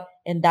it out,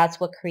 and that's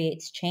what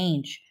creates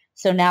change.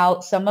 So now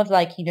some of the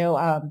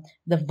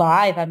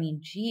Vive,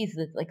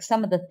 like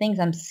some of the things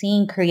I'm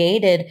seeing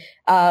created,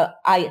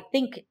 I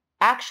think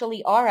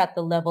actually are at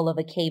the level of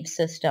a cave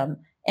system.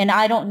 And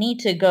I don't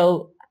need to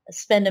go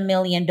spend $1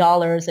 million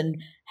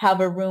and have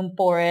a room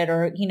for it,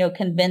 or,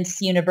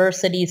 convince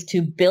universities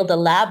to build a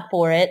lab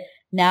for it.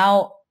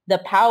 Now the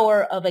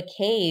power of a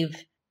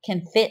cave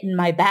can fit in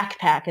my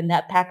backpack, and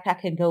that backpack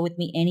can go with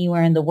me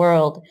anywhere in the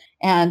world.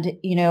 And,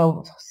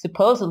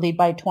 supposedly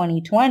by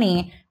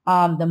 2020,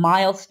 the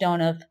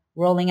milestone of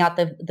rolling out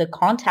the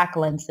contact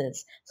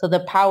lenses. So the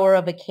power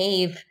of a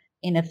cave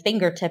in a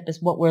fingertip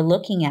is what we're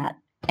looking at.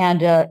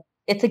 And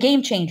it's a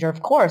game changer,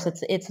 of course.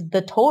 It's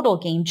the total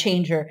game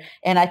changer.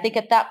 And I think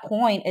at that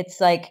point,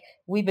 it's like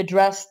we've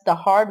addressed the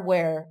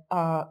hardware,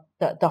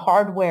 the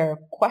hardware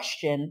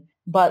question,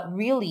 but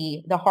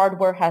really the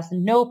hardware has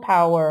no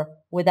power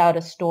without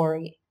a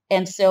story.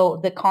 And so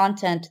the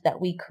content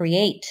that we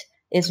create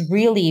is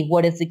really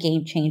what is the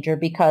game changer,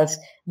 because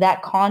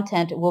that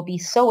content will be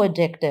so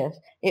addictive.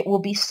 It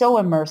will be so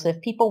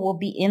immersive. People will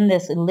be in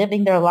this and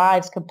living their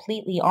lives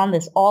completely on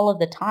this all of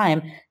the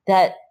time,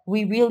 that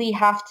we really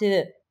have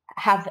to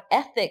have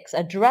ethics,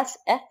 address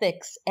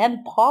ethics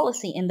and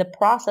policy in the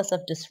process of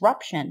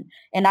disruption.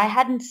 And I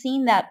hadn't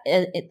seen that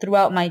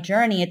throughout my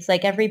journey. It's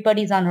like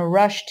everybody's on a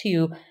rush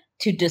to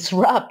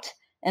disrupt.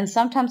 And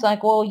sometimes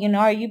like, well,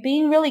 are you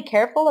being really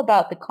careful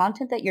about the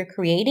content that you're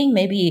creating?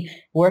 Maybe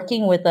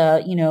working with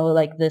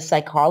like the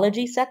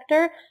psychology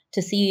sector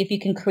to see if you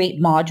can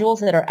create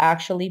modules that are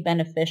actually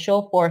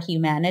beneficial for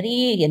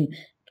humanity and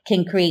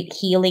can create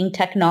healing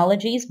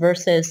technologies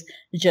versus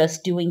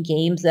just doing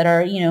games that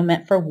are,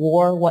 meant for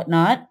war or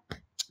whatnot.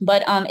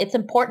 But it's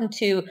important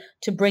to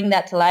bring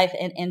that to life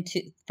and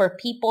for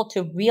people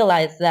to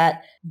realize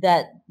that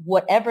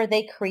whatever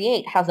they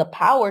create has a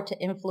power to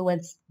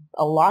influence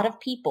a lot of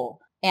people.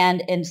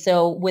 And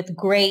so with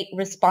great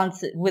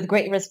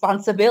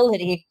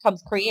responsibility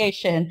comes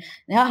creation.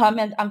 Now,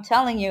 I'm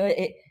telling you,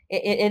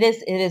 it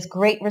is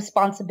great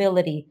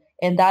responsibility.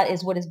 And that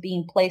is what is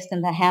being placed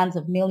in the hands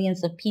of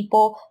millions of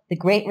people, the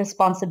great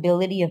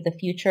responsibility of the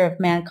future of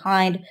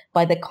mankind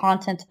by the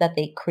content that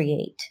they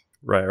create.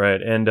 Right.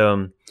 And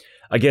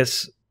I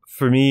guess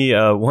for me,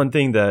 one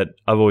thing that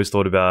I've always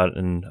thought about,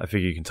 and I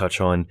figure you can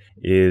touch on,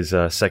 is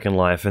Second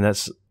Life. And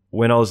that's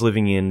when I was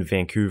living in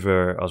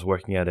Vancouver. I was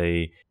working at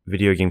a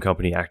video game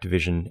company,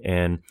 Activision,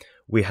 and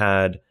we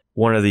had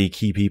one of the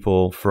key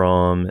people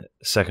from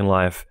Second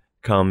Life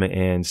come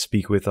and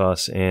speak with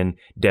us and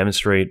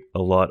demonstrate a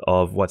lot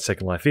of what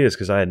Second Life is,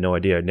 because I had no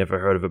idea. I'd never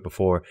heard of it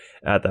before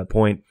at that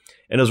point.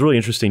 And it was really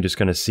interesting just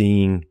kind of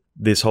seeing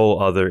this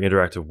whole other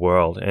interactive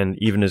world. And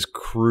even as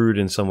crude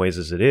in some ways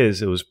as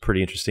it was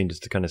pretty interesting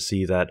just to kind of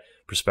see that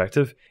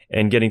perspective.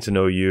 And getting to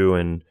know you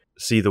and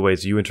see the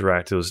ways you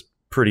interact, it was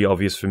pretty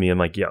obvious for me. I'm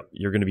like, yeah,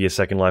 you're going to be a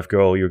Second Life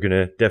girl. You're going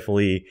to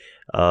definitely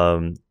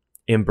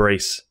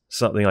embrace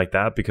something like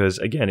that, because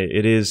again,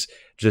 it is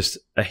just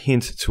a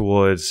hint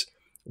towards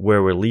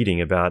where we're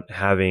leading, about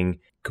having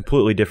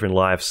completely different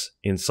lives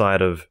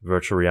inside of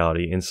virtual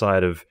reality,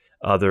 inside of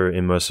other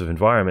immersive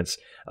environments.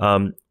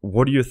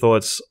 What are your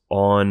thoughts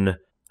on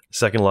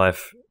Second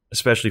Life,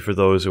 especially for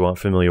those who aren't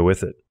familiar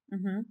with it?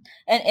 Mm-hmm.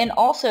 And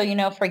also,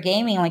 for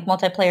gaming, like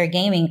multiplayer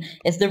gaming,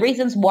 is the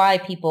reasons why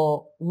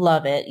people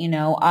love it.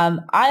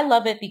 I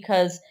love it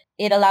because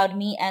it allowed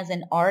me as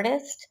an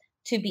artist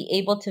to be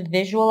able to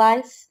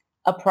visualize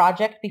a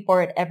project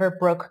before it ever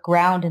broke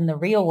ground in the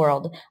real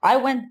world.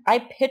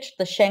 I pitched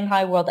the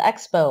Shanghai World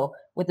Expo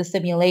with a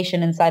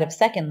simulation inside of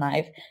Second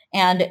Life,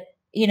 and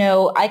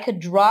I could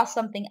draw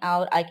something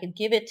out. I could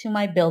give it to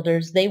my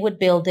builders. They would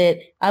build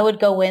it. I would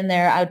go in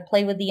there. I would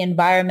play with the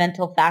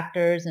environmental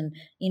factors and,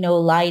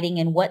 lighting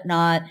and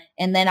whatnot.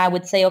 And then I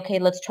would say, okay,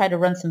 let's try to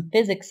run some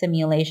physics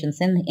simulations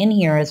in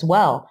here as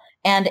well.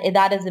 And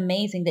that is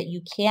amazing that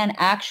you can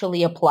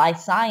actually apply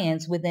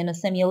science within a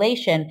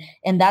simulation.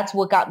 And that's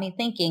what got me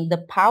thinking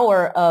the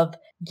power of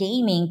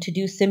gaming to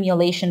do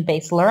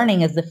simulation-based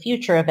learning is the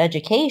future of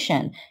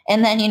education.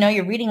 And then,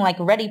 you're reading like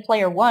Ready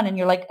Player One and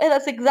you're like, hey,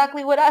 that's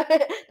exactly what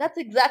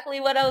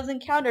I was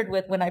encountered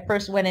with when I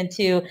first went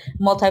into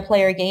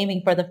multiplayer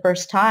gaming for the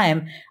first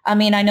time. I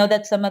mean, I know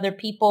that some other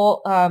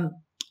people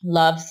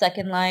love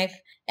Second Life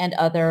and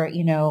other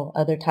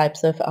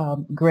types of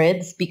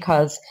grids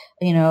because,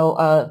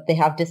 they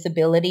have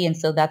disability. And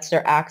so that's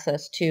their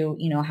access to,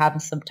 having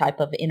some type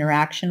of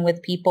interaction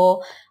with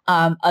people.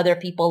 Other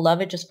people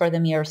love it just for the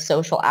mere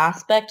social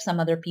aspect.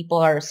 Some other people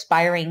are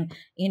aspiring,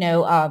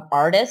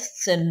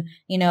 artists. And,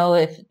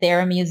 if they're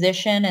a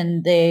musician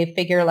and they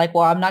figure like,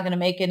 well, I'm not going to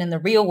make it in the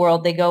real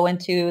world, they go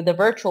into the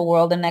virtual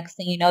world. And next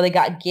thing you know, they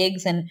got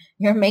gigs and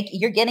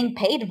you're getting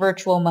paid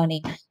virtual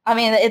money. I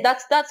mean,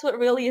 that's what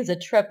really is a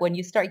trip when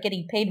you start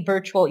getting paid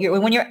virtual.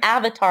 When your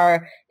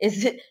avatar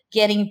is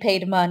getting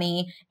paid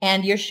money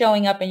and you're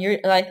showing up and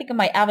I think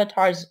my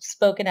avatar's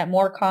spoken at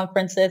more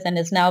conferences and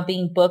is now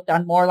being booked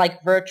on more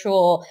like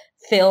virtual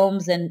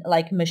films and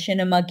like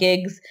machinima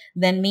gigs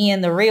than me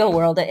in the real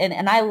world.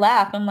 And I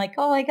laugh. I'm like,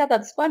 oh my God,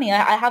 that's funny.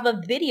 I have a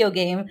video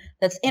game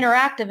that's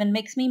interactive and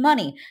makes me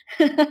money.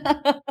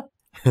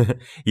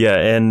 Yeah.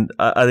 And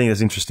I think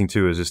that's interesting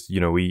too, is just,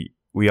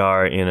 we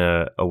are in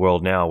a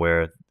world now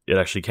where it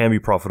actually can be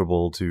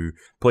profitable to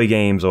play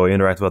games or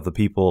interact with other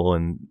people.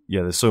 And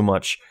there's so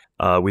much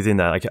within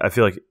that. I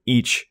feel like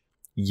each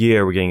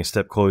year we're getting a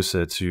step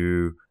closer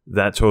to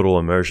that total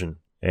immersion.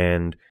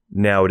 And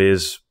now it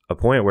is a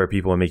point where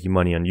people are making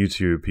money on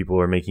YouTube. People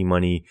are making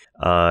money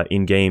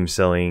in games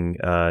selling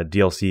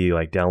DLC,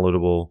 like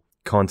downloadable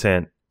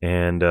content,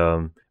 and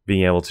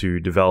being able to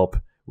develop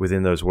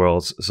within those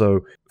worlds.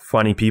 So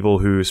finding people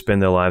who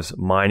spend their lives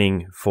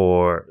mining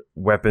for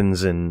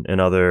weapons and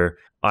other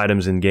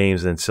items in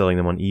games and selling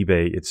them on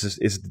eBay,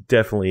 it's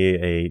definitely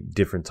a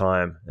different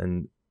time.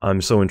 And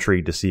I'm so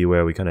intrigued to see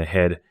where we kind of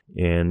head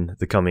in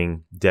the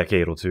coming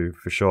decade or two,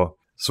 for sure.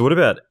 So what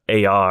about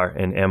AR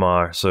and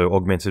MR, so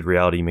augmented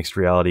reality, mixed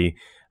reality,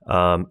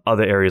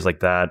 other areas like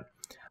that?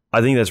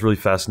 I think that's really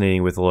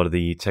fascinating with a lot of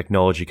the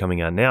technology coming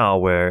out now,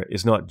 where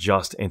it's not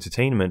just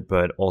entertainment,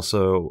 but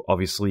also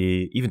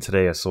obviously, even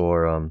today I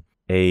saw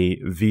a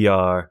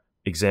VR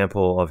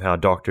example of how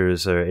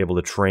doctors are able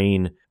to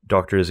train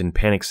doctors in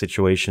panic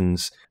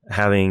situations,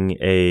 having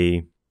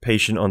a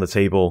patient on the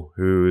table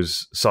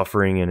who's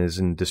suffering and is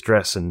in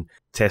distress and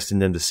testing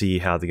them to see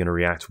how they're going to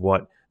react,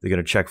 what they're going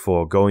to check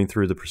for, going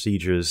through the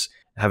procedures,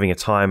 having a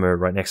timer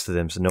right next to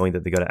them, so knowing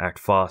that they got to act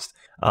fast.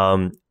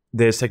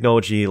 There's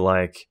technology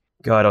like,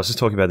 God, I was just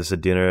talking about this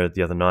at dinner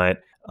the other night.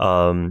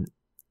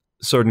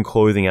 Certain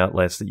clothing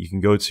outlets that you can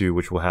go to,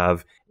 which will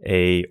have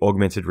a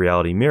augmented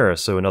reality mirror.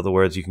 So in other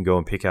words, you can go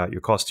and pick out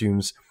your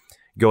costumes,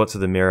 go up to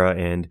the mirror,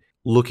 and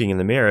looking in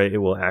the mirror, it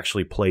will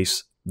actually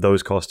place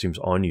those costumes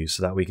on you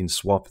so that we can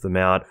swap them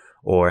out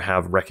or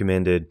have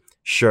recommended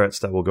shirts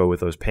that will go with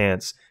those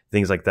pants,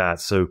 things like that.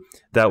 So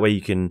that way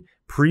you can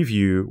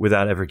preview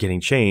without ever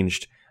getting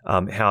changed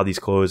how these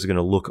clothes are going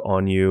to look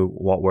on you,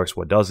 what works,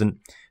 what doesn't.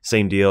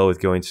 Same deal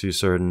with going to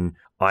certain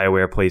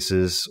eyewear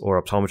places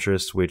or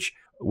optometrists, which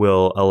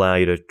will allow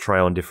you to try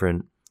on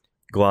different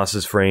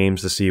glasses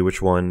frames to see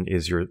which one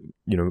is your,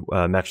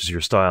 matches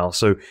your style.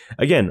 So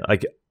again,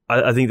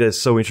 I think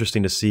that's so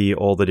interesting to see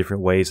all the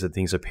different ways that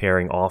things are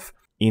pairing off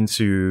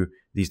into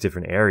these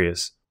different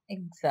areas.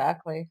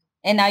 Exactly.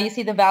 And now you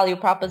see the value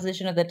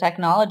proposition of the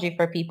technology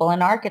for people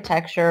in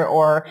architecture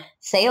or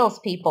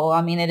salespeople.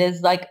 I mean, it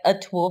is like a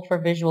tool for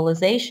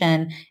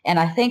visualization. And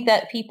I think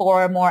that people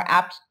are more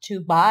apt to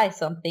buy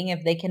something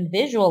if they can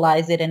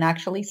visualize it and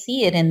actually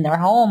see it in their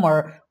home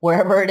or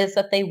wherever it is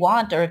that they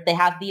want, or if they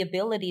have the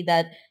ability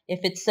that if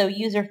it's so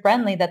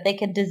user-friendly that they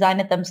can design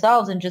it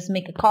themselves and just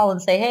make a call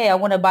and say, hey, I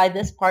want to buy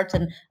this part,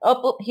 and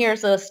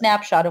here's a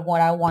snapshot of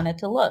what I want it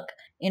to look.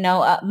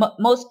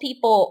 Most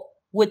people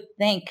would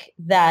think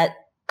that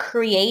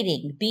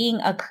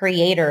being a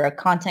creator, a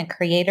content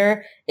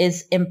creator,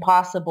 is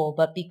impossible.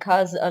 But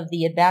because of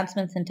the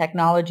advancements in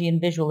technology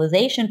and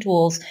visualization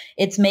tools,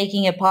 it's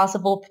making it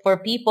possible for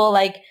people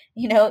like,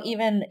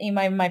 even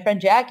my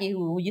friend Jackie,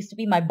 who used to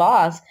be my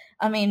boss.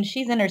 I mean,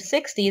 she's in her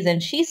 60s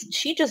and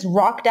she just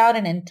rocked out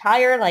an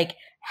entire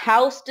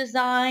house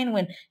design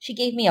when she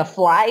gave me a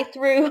fly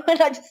through,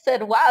 and I just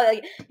said, wow,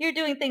 you're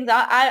doing things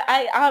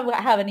I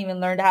haven't even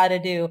learned how to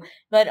do.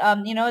 But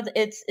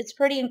it's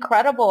pretty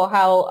incredible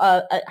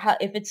how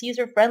if it's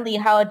user friendly,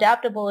 how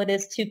adaptable it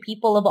is to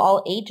people of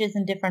all ages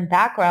and different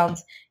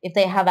backgrounds if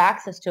they have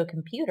access to a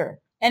computer.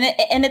 And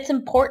it's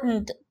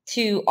important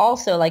to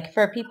also,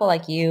 for people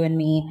like you and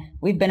me,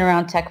 we've been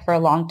around tech for a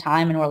long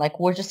time, and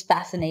we're just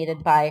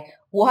fascinated by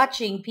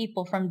watching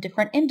people from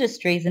different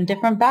industries and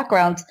different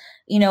backgrounds,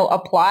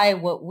 apply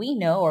what we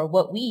know or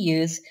what we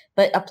use,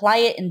 but apply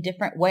it in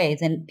different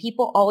ways. And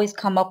people always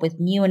come up with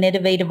new and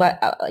innovative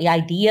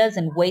ideas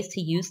and ways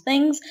to use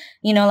things.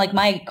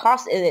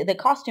 The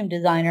costume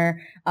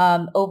designer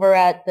over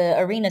at the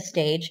arena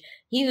stage,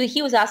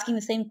 he was asking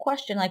the same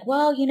question,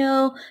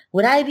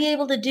 would I be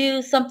able to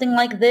do something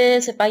like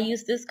this if I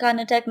use this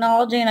kind of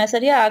technology? And I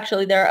said, yeah,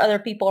 actually, there are other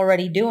people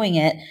already doing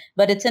it.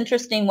 But it's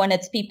interesting when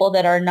it's people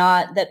that are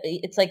not, that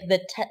it's like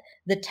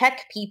the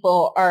tech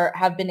people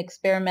have been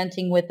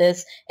experimenting with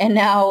this, and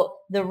now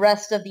the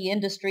rest of the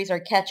industries are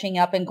catching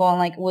up and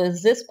going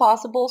was this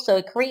possible? So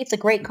it creates a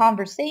great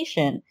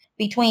conversation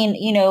between,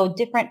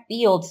 different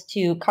fields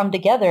to come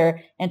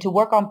together and to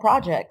work on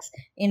projects.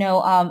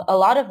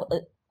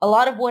 A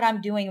lot of what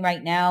I'm doing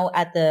right now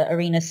at the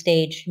Arena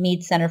Stage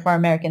Mead Center for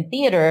American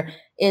Theater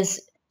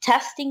is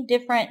testing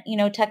different,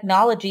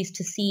 technologies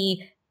to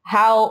see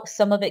how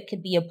some of it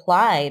could be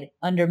applied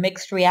under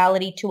mixed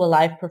reality to a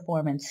live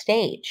performance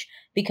stage.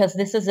 Because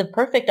this is a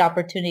perfect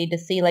opportunity to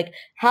see,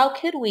 how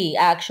could we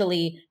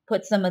actually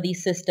put some of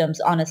these systems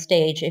on a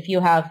stage? If you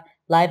have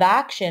live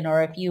action,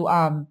 or if you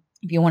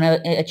want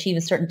to achieve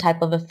a certain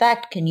type of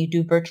effect, can you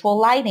do virtual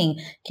lighting?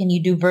 Can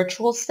you do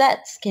virtual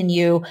sets? Can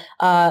you,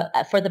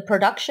 for the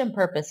production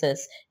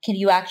purposes, can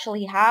you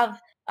actually have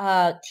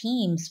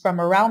teams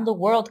from around the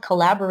world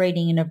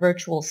collaborating in a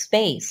virtual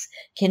space?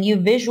 Can you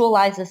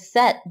visualize a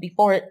set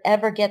before it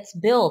ever gets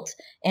built,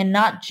 and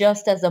not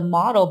just as a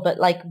model, but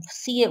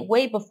see it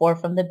way before,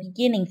 from the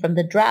beginning, from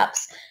the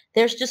drafts?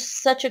 There's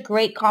just such a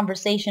great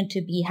conversation to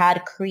be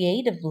had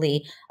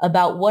creatively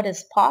about what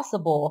is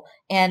possible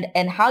and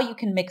how you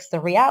can mix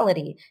the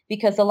reality.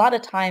 Because a lot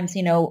of times,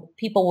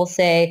 people will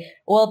say,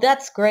 well,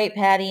 that's great,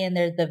 Patty, and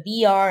there's the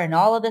VR and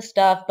all of this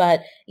stuff, but,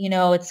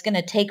 it's going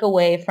to take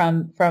away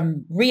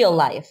from real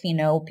life.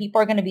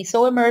 People are going to be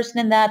so immersed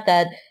in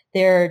that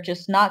they're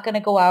just not going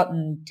to go out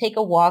and take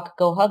a walk,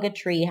 go hug a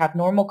tree, have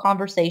normal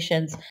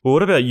conversations. Well,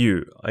 what about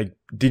you?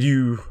 Did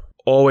you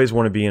always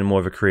want to be in more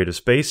of a creative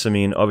space? I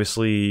mean,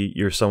 obviously,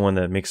 you're someone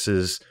that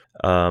mixes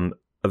a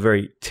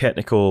very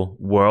technical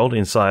world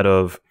inside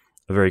of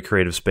a very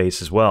creative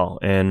space as well.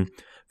 And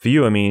for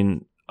you, I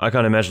mean, I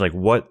can't imagine,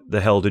 what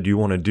the hell did you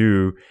want to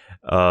do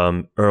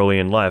early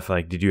in life?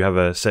 Did you have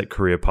a set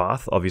career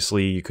path?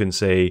 Obviously, you couldn't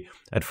say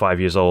at 5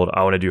 years old,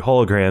 I want to do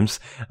holograms.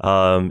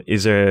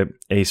 Is there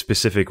a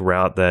specific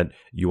route that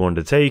you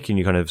wanted to take and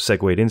you kind of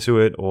segued into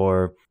it?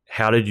 Or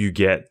how did you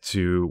get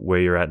to where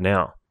you're at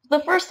now? The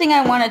first thing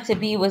I wanted to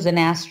be was an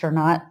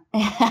astronaut.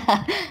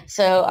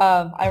 So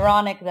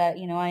ironic that,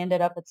 I ended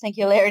up at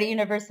Singularity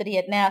University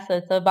at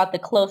NASA. It's about the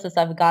closest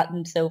I've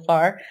gotten so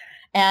far.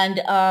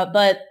 And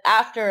but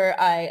after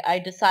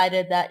I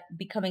decided that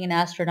becoming an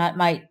astronaut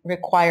might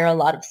require a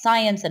lot of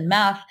science and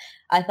math,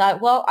 I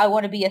thought, well, I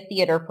want to be a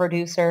theater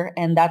producer.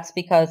 And that's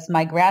because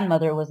my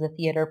grandmother was a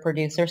theater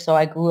producer. So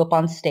I grew up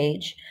on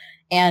stage.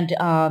 And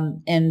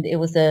it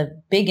was a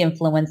big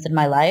influence in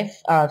my life,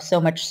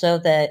 so much so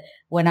that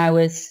when I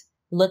was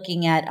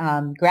looking at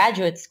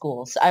graduate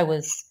schools, I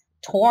was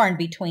torn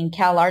between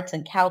CalArts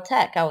and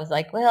Caltech. I was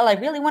like, well, I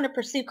really want to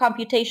pursue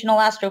computational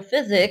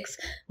astrophysics,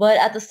 but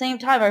at the same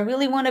time, I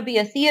really want to be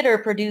a theater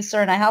producer,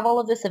 and I have all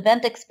of this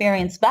event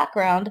experience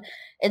background.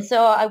 And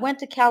so I went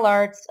to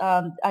CalArts.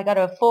 I got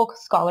a full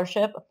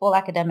scholarship, a full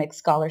academic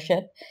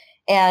scholarship.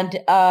 And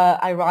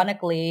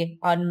ironically,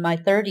 on my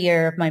third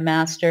year of my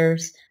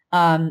master's,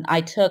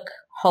 I took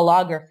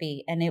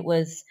holography, and it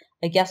was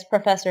a guest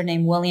professor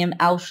named William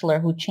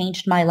Auschler who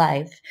changed my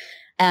life.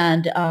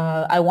 And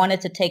I wanted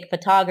to take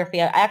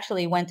photography. I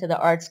actually went to the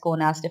art school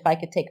and asked if I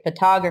could take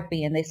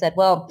photography, and they said,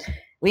 well,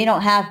 we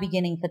don't have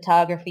beginning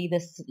photography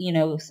this,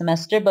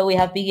 semester, but we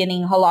have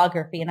beginning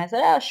holography. And I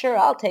said, oh, sure,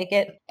 I'll take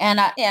it. And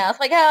I was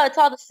like, oh, it's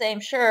all the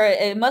same. Sure,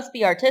 it must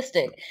be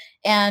artistic.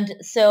 And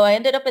so I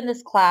ended up in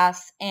this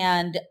class,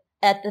 and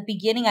at the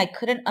beginning, I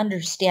couldn't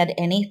understand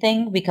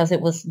anything because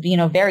it was,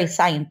 very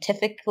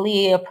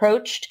scientifically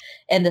approached.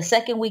 And the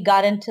second we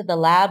got into the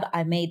lab,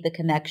 I made the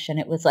connection.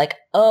 It was like,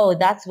 oh,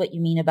 that's what you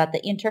mean about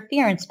the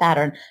interference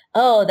pattern.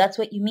 Oh, that's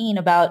what you mean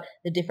about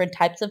the different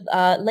types of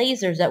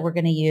lasers that we're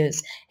going to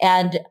use.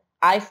 And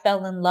I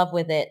fell in love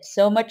with it,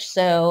 so much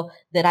so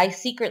that I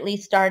secretly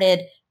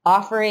started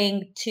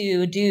offering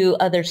to do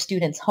other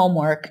students'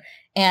 homework.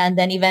 And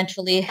then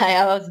eventually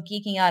I was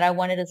geeking out. I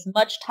wanted as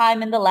much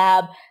time in the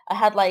lab. I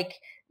had my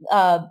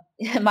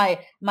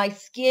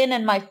skin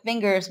and my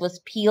fingers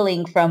was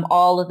peeling from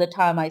all of the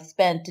time I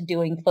spent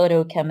doing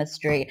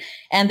photochemistry.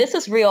 And this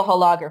is real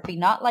holography,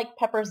 not like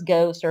Pepper's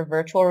Ghost or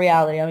virtual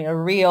reality. I mean, a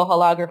real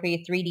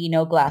holography, 3D,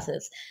 no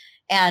glasses.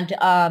 And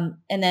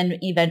then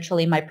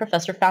eventually my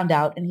professor found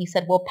out, and he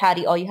said, well,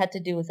 Patty, all you had to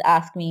do was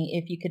ask me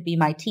if you could be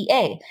my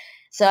TA.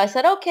 So I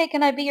said, okay,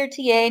 can I be your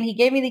TA? And he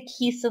gave me the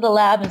keys to the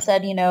lab and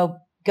said,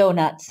 go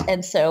nuts.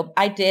 And so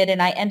I did,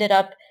 and I ended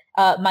up,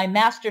 my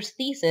master's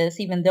thesis,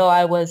 even though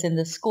I was in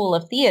the School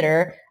of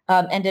Theater,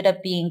 ended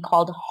up being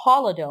called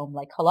Holodome,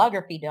 like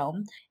holography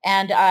dome.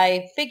 And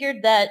I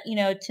figured that,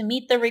 to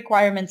meet the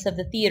requirements of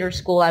the theater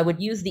school, I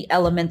would use the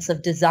elements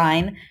of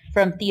design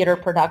from theater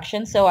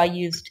production. So I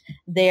used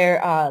their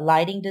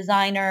lighting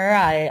designer.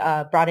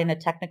 I brought in a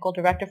technical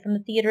director from the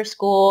theater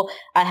school.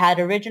 I had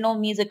original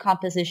music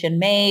composition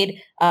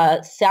made,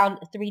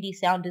 3D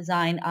sound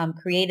design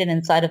created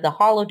inside of the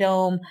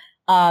Holodome.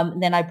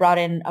 Then I brought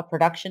in a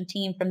production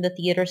team from the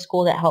theater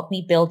school that helped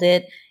me build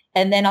it.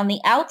 And then on the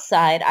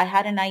outside, I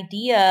had an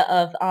idea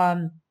of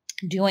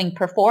doing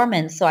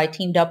performance. So I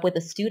teamed up with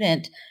a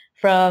student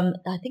from,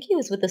 I think he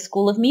was with the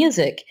School of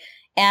Music.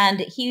 And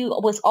he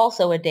was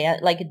also a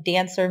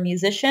dancer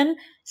musician.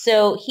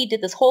 So he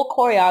did this whole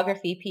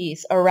choreography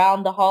piece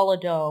around the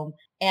Holodome.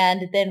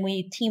 And then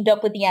we teamed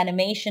up with the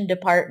animation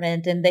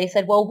department, and they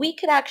said, well, we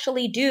could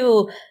actually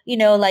do,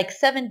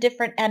 7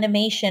 different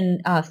animation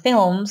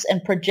films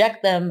and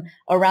project them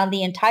around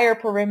the entire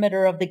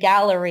perimeter of the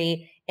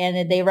gallery.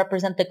 And they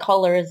represent the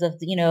colors of,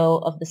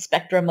 of the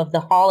spectrum of the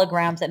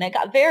holograms. And it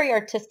got very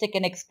artistic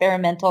and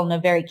experimental in a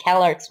very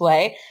CalArts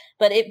way.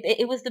 But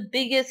it was the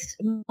biggest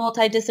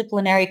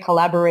multidisciplinary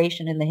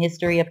collaboration in the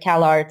history of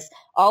CalArts.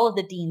 All of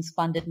the deans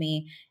funded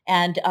me,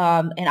 and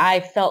I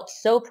felt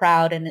so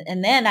proud.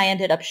 And then I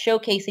ended up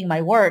showcasing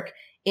my work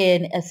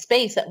in a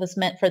space that was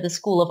meant for the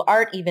School of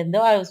Art, even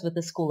though I was with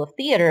the School of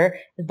Theater.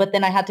 But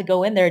then I had to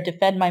go in there and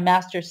defend my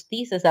master's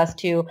thesis as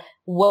to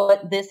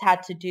what this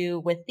had to do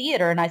with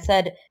theater. And I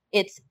said,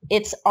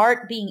 it's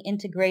art being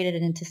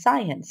integrated into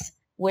science,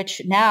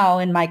 which now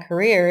in my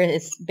career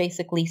is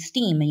basically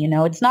STEAM.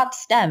 It's not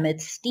STEM,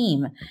 it's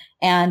STEAM.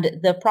 And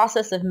the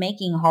process of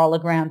making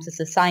holograms is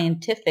a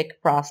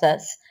scientific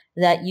process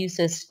that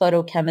uses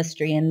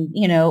photochemistry, and,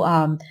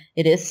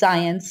 it is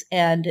science.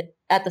 And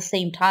at the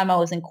same time, I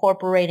was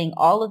incorporating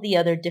all of the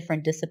other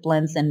different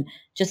disciplines and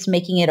just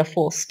making it a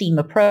full STEAM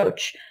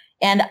approach.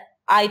 And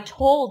I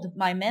told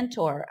my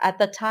mentor at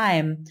the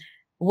time,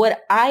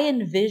 what I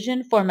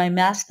envisioned for my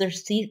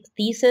master's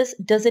thesis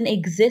doesn't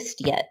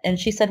exist yet. And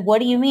she said, what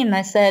do you mean? And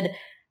I said,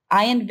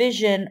 I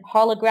envision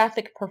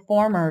holographic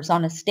performers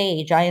on a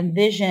stage. I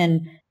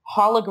envision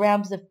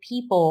holograms of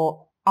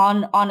people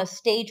on a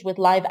stage with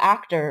live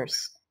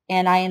actors.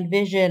 And I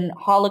envision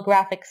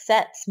holographic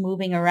sets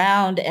moving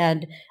around,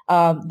 and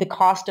the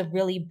cost of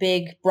really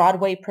big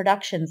Broadway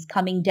productions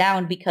coming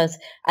down because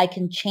I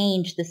can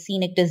change the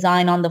scenic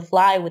design on the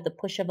fly with the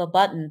push of a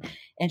button.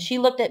 And she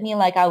looked at me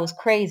like I was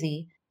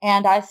crazy.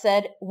 And I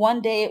said,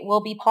 one day it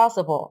will be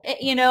possible.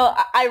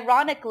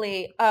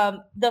 Ironically,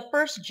 the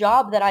first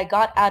job that I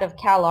got out of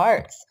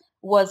CalArts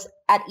was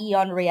at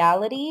Eon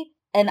Reality.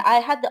 and I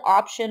had the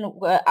option.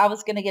 I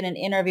was going to get an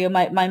interview.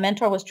 My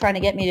mentor was trying to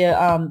get me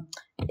to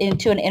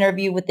into an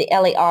interview with the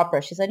LA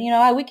Opera. She said,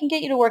 we can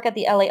get you to work at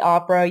the LA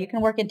Opera. You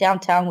can work in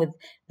downtown with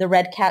the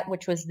Red Cat,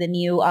 which was the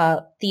new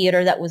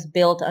theater that was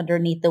built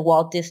underneath the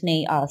Walt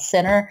Disney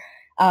Center,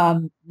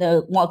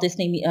 the Walt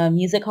Disney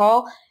Music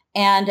Hall.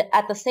 And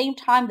at the same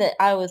time that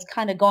I was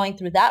kind of going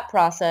through that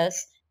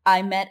process,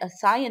 I met a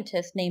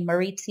scientist named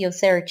Maurizio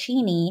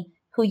Saracini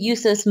who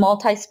uses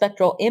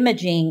multispectral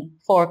imaging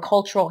for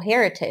cultural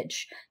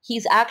heritage.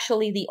 He's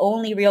actually the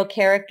only real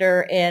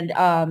character in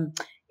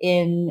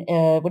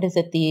what is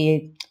it,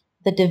 the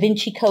Da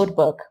Vinci Code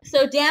book.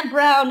 So Dan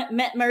Brown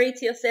met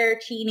Maurizio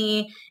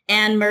Saracini,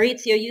 and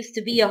Maurizio used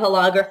to be a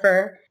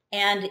holographer,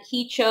 and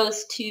he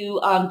chose to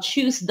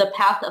choose the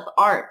path of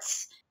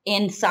arts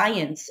in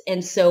science.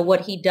 And so what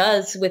he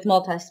does with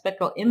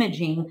multispectral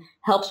imaging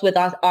helps with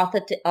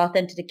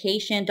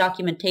authentication,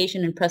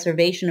 documentation, and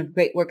preservation of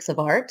great works of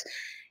art.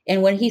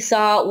 And when he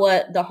saw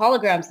what the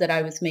holograms that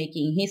I was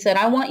making, he said,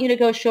 I want you to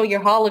go show your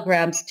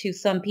holograms to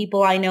some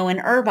people I know in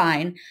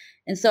Irvine.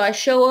 And so I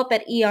show up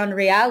at Eon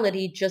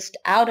Reality just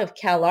out of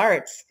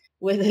CalArts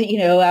with,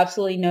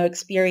 absolutely no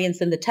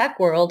experience in the tech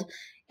world.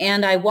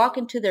 And I walk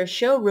into their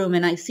showroom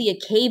and I see a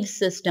cave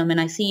system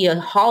and I see a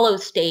holo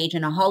stage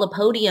and a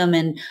holopodium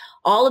and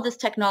all of this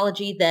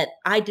technology that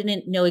I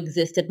didn't know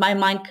existed. My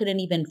mind couldn't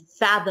even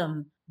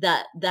fathom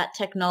that that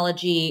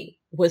technology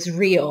was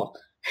real.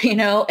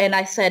 And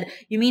I said,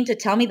 you mean to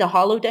tell me the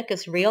holodeck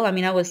is real? I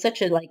mean, I was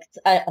such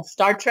a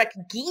Star Trek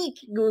geek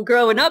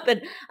growing up,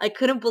 and I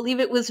couldn't believe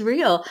it was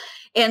real.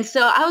 And so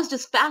I was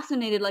just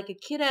fascinated like a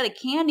kid at a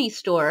candy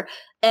store.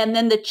 And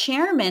then the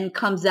chairman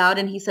comes out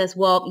and he says,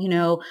 well,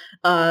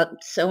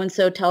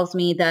 so-and-so tells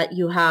me that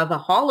you have a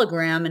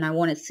hologram and I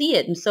want to see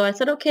it. And so I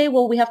said, okay,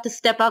 well, we have to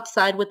step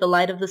outside with the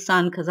light of the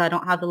sun because I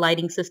don't have the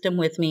lighting system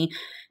with me.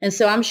 And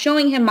so I'm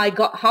showing him my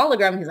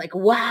hologram. He's like,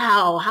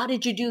 wow, how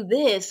did you do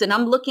this? And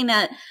I'm looking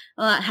at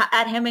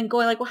him and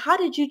going like, well, how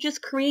did you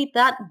just create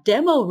that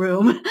demo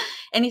room?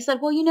 And he said,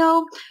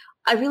 well,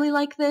 I really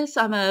like this.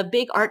 I'm a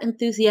big art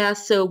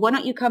enthusiast. So why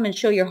don't you come and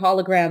show your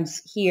holograms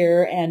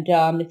here? And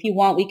if you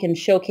want, we can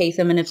showcase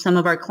them. And if some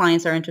of our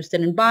clients are interested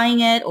in buying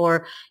it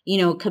or,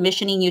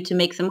 commissioning you to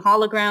make some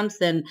holograms,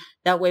 then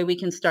that way we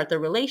can start the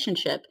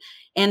relationship.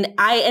 And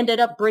I ended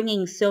up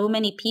bringing so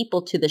many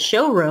people to the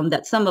showroom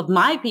that some of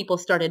my people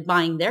started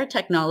buying their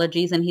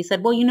technologies. And he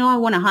said, well, I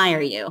want to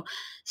hire you.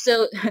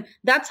 So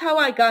that's how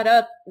I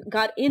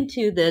got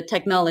into the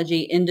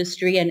technology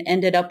industry and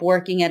ended up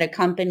working at a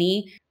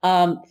company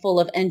full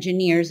of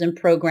engineers and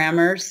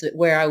programmers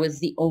where I was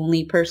the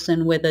only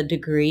person with a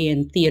degree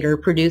in theater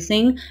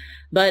producing.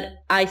 But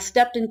I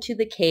stepped into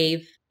the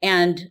cave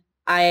and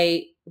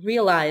I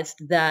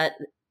realized that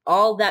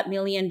all that $1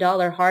 million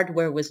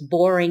hardware was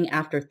boring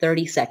after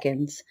 30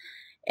 seconds.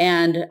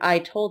 And I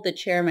told the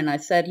chairman, I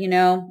said,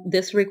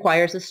 this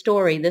requires a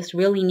story. This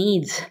really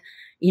needs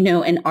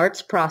an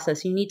arts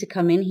process. You need to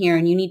come in here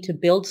and you need to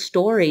build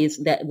stories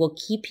that will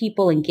keep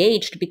people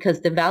engaged, because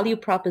the value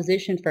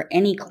proposition for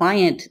any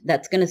client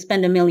that's going to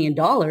spend $1 million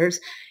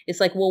is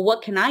like, well,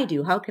 what can I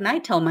do? How can I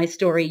tell my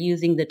story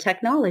using the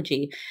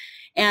technology?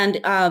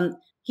 And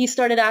he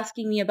started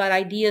asking me about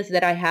ideas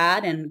that I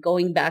had, and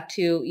going back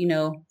to,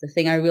 the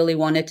thing I really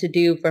wanted to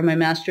do for my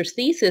master's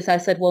thesis, I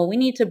said, well, we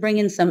need to bring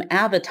in some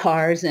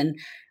avatars, and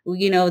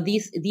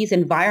these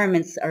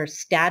environments are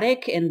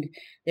static and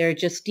they're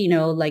just,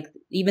 like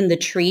even the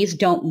trees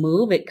don't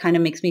move. It kind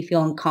of makes me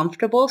feel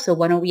uncomfortable. So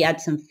why don't we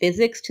add some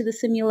physics to the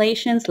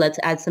simulations? Let's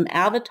add some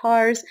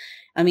avatars.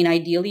 I mean,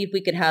 ideally, if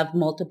we could have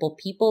multiple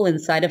people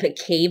inside of a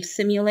cave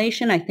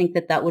simulation, I think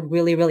that would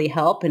really, really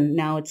help. And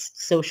now it's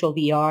social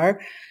VR.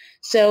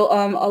 So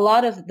a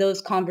lot of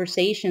those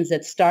conversations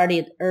that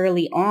started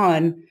early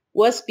on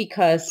was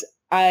because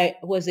I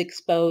was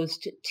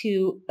exposed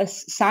to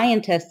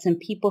scientists and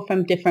people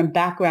from different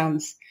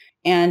backgrounds.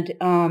 And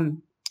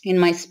in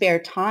my spare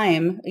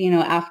time,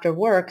 after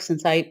work,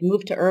 since I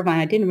moved to Irvine,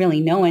 I didn't really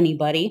know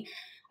anybody.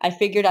 I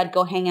figured I'd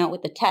go hang out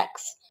with the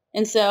techs.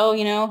 And so,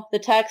 the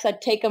techs,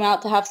 I'd take them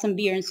out to have some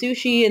beer and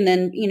sushi. And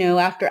then,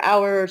 after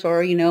hours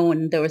or,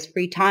 when there was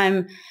free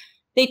time,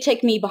 they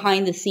take me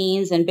behind the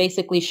scenes and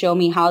basically show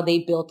me how they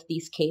built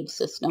these cave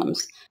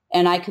systems.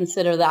 And I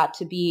consider that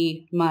to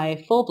be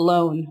my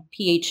full-blown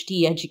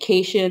PhD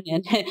education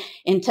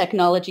in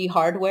technology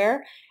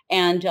hardware.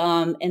 And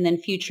then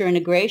future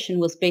integration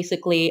was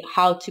basically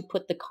how to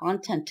put the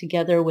content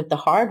together with the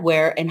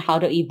hardware and how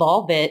to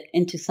evolve it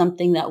into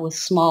something that was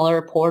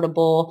smaller,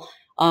 portable,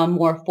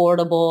 more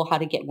affordable, how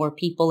to get more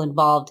people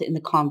involved in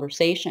the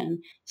conversation.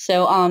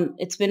 So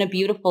it's been a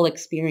beautiful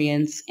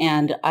experience.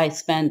 And I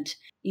spent,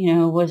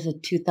 was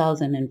it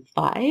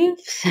 2005?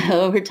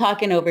 So we're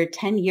talking over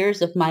 10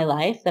 years of my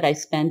life that I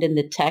spend in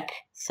the tech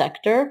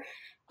sector.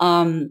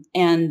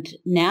 And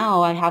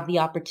now I have the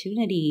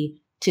opportunity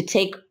to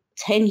take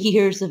 10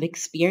 years of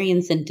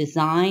experience in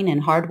design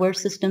and hardware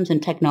systems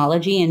and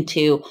technology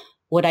into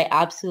what I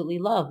absolutely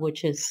love,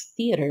 which is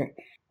theater.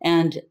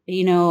 And,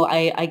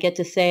 I get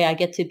to say I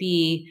get to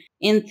be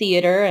in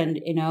theater and,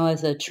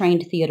 as a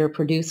trained theater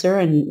producer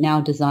and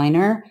now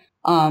designer,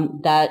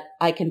 that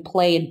I can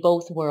play in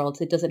both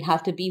worlds. It doesn't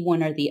have to be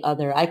one or the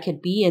other. I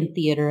could be in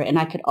theater and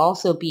I could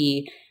also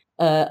be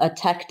a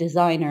tech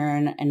designer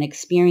and an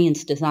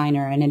experienced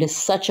designer. And it is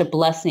such a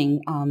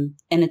blessing. And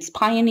it's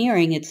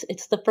pioneering.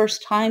 It's the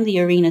first time the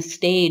arena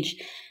stage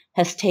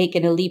has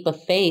taken a leap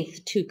of faith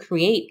to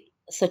create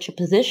such a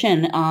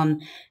position,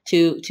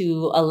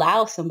 to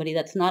allow somebody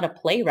that's not a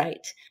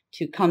playwright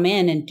to come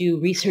in and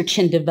do research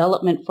and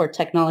development for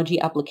technology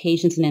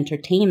applications and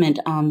entertainment.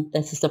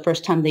 This is the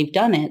first time they've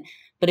done it.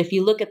 But if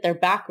you look at their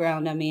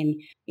background, I mean,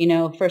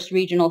 first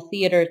regional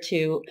theater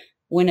to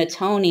win a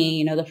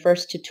Tony, the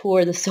first to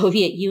tour the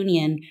Soviet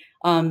Union.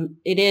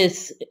 It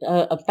is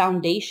a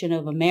foundation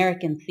of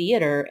American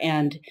theater,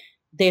 and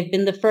they've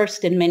been the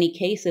first in many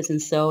cases.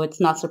 And so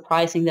it's not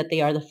surprising that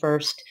they are the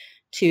first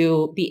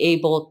to be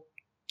able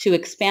to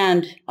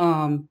expand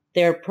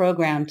their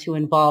program to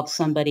involve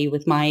somebody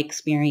with my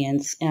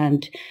experience.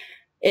 And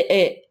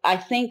I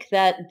think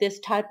that this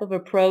type of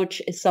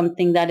approach is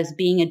something that is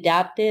being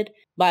adapted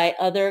by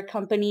other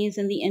companies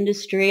in the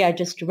industry. I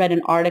just read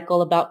an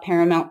article about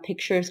Paramount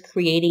Pictures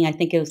creating, I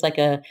think it was like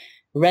a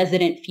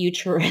resident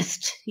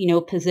futurist,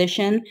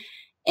 position.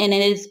 And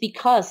it is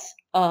because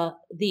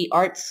the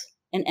arts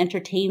and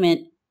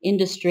entertainment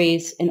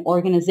industries and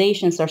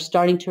organizations are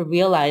starting to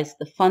realize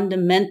the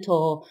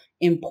fundamental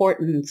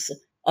importance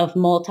of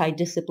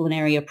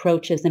multidisciplinary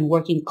approaches and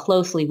working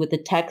closely with the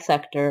tech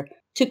sector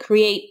to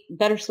create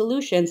better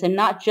solutions, and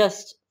not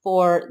just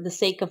for the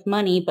sake of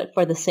money, but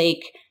for the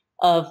sake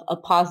of a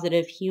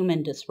positive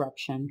human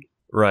disruption.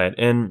 Right.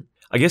 And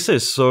I guess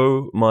there's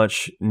so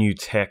much new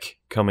tech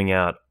coming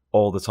out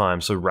all the time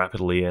so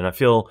rapidly. And I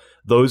feel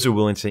those who are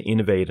willing to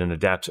innovate and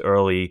adapt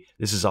early,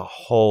 this is a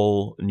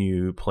whole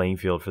new playing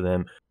field for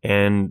them.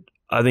 And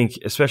I think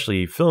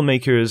especially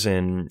filmmakers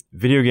and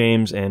video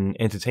games and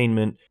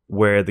entertainment,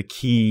 where the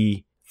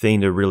key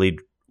thing to really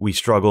we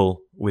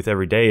struggle with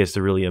every day is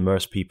to really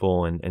immerse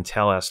people and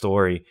tell our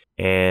story,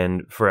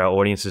 and for our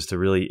audiences to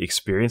really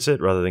experience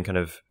it rather than kind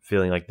of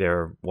feeling like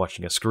they're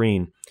watching a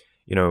screen.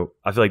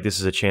 I feel like this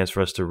is a chance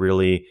for us to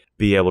really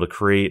be able to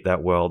create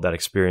that world, that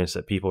experience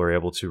that people are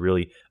able to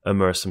really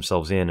immerse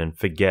themselves in and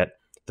forget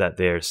that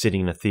they're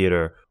sitting in a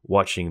theater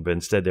watching, but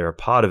instead they're a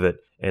part of it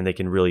and they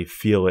can really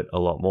feel it a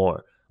lot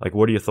more. Like,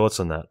 what are your thoughts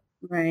on that?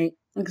 Right.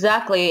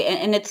 Exactly.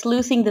 And it's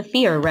losing the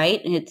fear,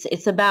 right? And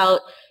it's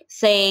about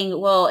saying,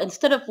 well,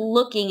 instead of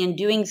looking and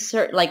doing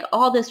like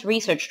all this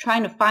research,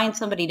 trying to find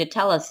somebody to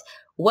tell us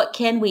what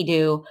can we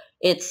do,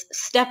 it's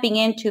stepping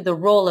into the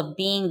role of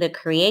being the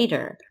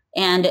creator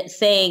and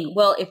saying,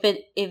 well,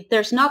 if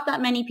there's not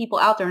that many people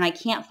out there and I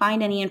can't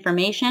find any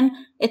information,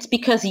 it's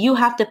because you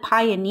have to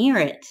pioneer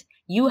it.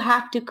 You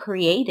have to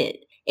create it.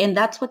 And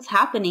that's what's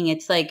happening.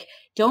 It's like,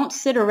 don't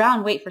sit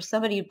around, wait for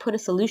somebody to put a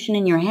solution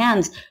in your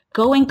hands.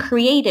 Go and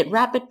create it,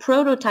 rapid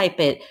prototype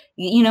it.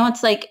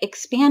 It's like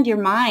expand your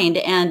mind,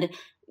 and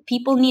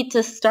people need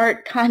to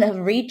start kind of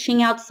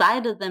reaching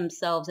outside of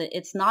themselves.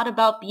 It's not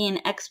about being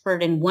an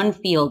expert in one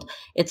field.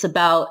 It's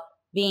about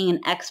being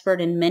an expert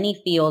in many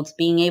fields,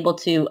 being able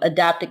to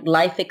adapt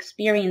life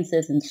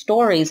experiences and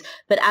stories.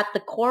 But at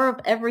the core of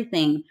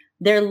everything,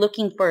 they're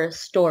looking for a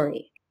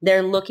story.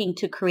 They're looking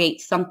to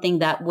create something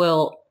that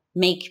will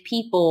make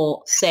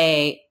people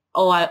say,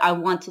 oh, I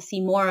want to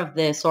see more of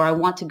this, or I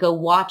want to go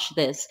watch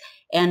this.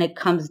 And it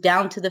comes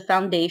down to the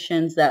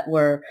foundations that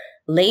were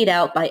laid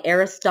out by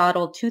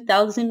Aristotle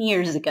 2,000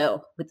 years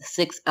ago with the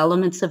 6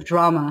 elements of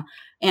drama.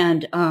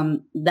 And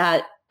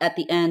that at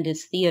the end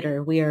is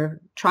theater. We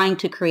are trying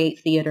to create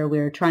theater.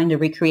 We're trying to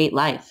recreate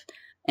life.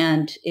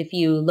 And if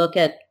you look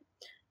at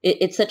it,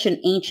 it's such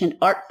an ancient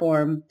art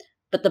form,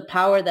 but the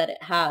power that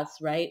it has,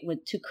 right,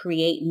 to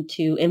create and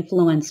to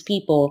influence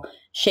people.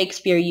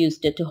 Shakespeare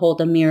used it to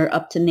hold a mirror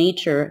up to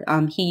nature.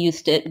 He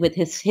used it with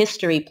his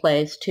history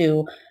plays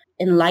to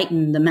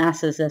enlighten the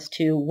masses as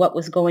to what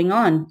was going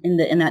on in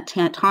that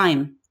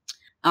time.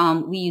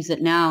 We use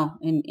it now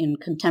in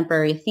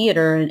contemporary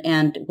theater,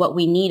 and what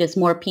we need is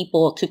more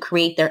people to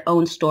create their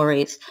own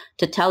stories,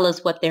 to tell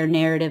us what their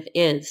narrative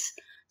is.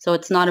 So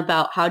it's not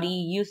about how do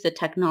you use the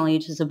technology,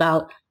 it's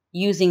about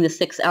using the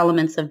 6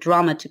 elements of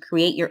drama to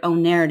create your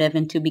own narrative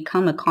and to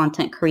become a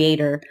content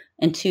creator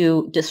and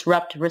to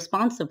disrupt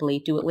responsibly,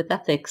 do it with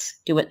ethics,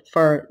 do it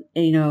for,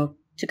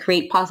 to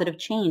create positive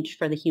change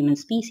for the human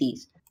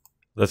species.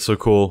 That's so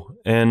cool.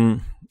 And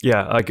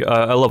yeah,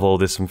 I love all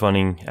this. I'm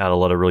finding out a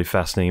lot of really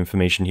fascinating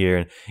information here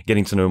and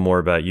getting to know more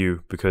about you,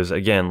 because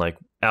again, like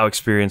our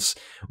experience,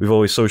 we've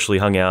always socially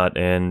hung out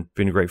and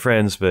been great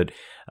friends, but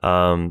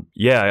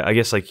I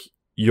guess like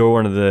you're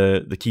one of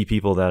the key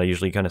people that I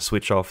usually kind of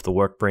switch off the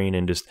work brain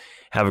and just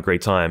have a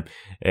great time.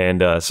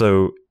 And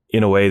so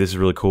in a way, this is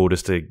really cool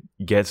just to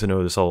get to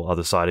know this whole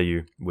other side of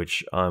you,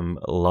 which I'm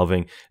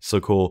loving. So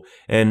cool.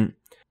 And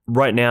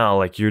right now,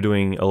 like you're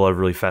doing a lot of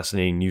really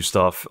fascinating new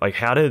stuff. Like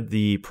how did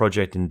the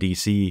project in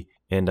DC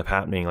end up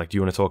happening? Like, do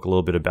you want to talk a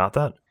little bit about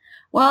that?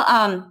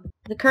 Well,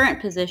 the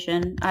current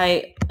position,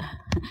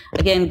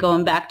 again,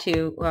 going back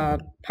to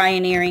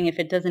pioneering, if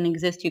it doesn't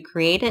exist, you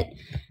create it.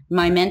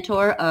 My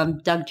mentor,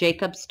 Doug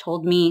Jacobs,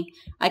 told me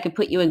I could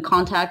put you in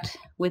contact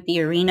with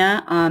the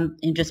arena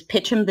and just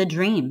pitch him the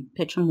dream,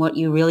 pitch him what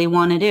you really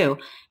want to do.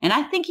 And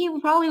I think he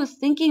probably was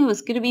thinking it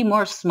was going to be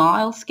more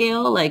small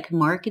scale, like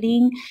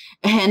marketing.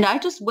 And I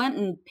just went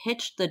and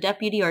pitched the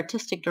deputy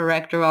artistic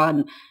director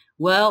on,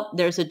 well,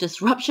 there's a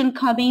disruption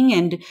coming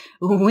and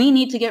we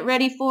need to get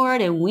ready for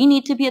it and we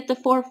need to be at the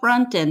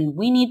forefront and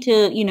we need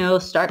to,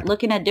 start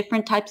looking at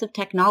different types of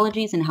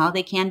technologies and how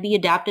they can be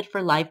adapted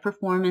for live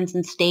performance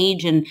and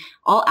stage and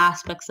all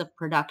aspects of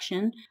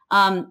production.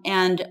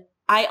 And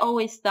I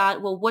always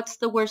thought, well, what's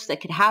the worst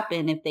that could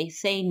happen? If they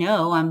say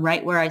no, I'm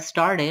right where I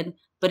started.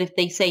 But if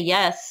they say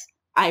yes,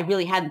 I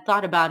really hadn't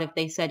thought about if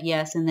they said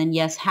yes and then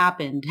yes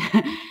happened.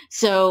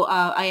 So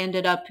I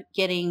ended up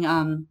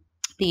getting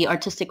the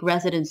artistic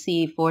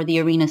residency for the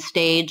arena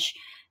stage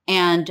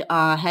and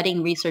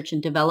heading research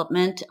and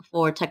development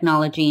for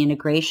technology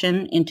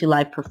integration into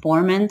live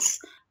performance.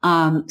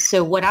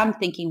 So what I'm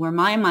thinking, where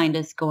my mind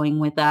is going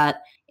with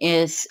that,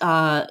 is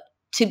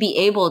to be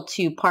able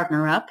to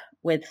partner up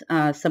with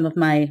some of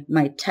my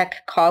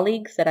tech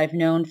colleagues that I've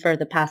known for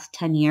the past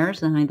 10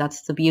 years. And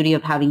that's the beauty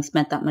of having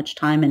spent that much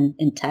time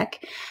in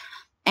tech.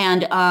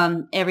 And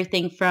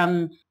everything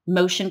from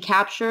motion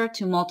capture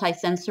to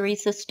multi-sensory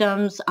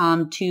systems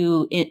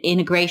to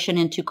integration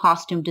into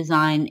costume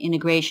design,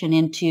 integration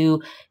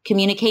into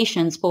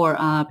communications for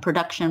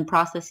production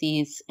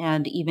processes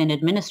and even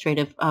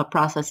administrative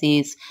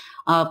processes,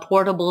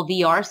 portable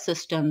VR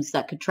systems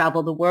that could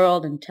travel the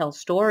world and tell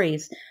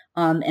stories,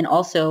 and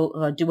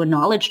also do a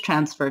knowledge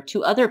transfer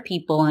to other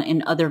people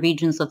in other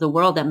regions of the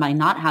world that might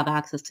not have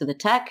access to the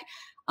tech,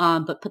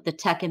 but put the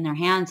tech in their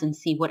hands and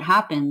see what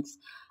happens.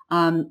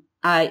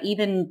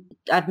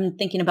 I've been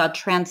thinking about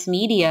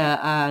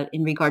transmedia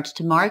in regards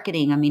to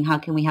marketing. I mean, how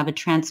can we have a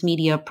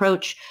transmedia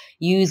approach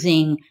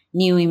using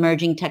new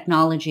emerging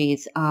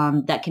technologies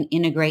that can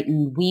integrate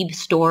and weave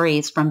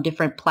stories from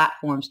different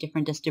platforms,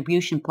 different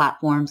distribution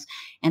platforms,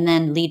 and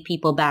then lead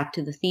people back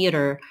to the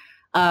theater?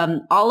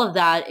 All of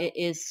that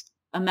is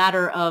a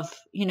matter of,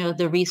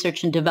 the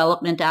research and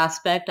development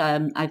aspect.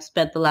 I've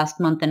spent the last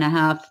month and a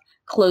half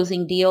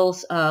closing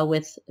deals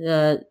with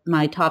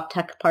my top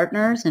tech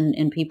partners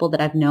and people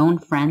that I've known,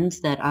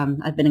 friends that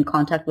I've been in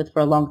contact with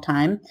for a long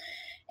time.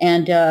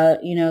 And,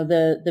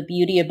 the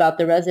beauty about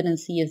the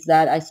residency is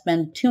that I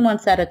spend 2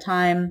 months at a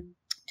time,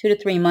 2 to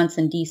 3 months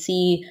in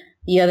DC.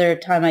 The other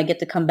time I get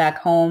to come back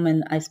home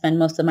and I spend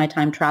most of my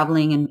time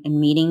traveling and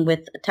meeting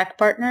with tech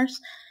partners.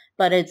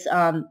 But it's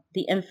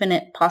the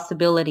infinite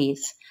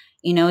possibilities,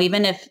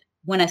 even if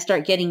when I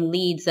start getting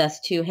leads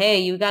as to, hey,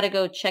 you got to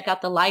go check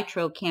out the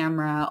Litro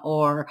camera,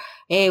 or,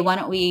 hey, why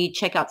don't we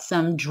check out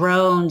some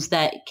drones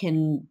that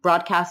can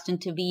broadcast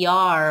into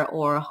VR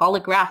or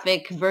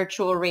holographic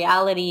virtual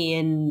reality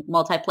and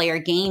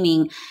multiplayer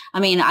gaming. I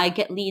mean, I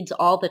get leads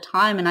all the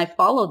time and I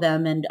follow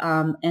them. And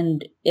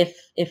if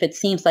it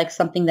seems like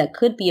something that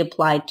could be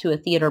applied to a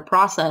theater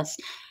process,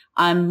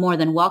 I'm more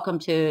than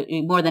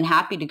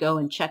happy to go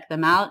and check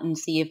them out and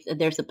see if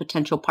there's a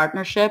potential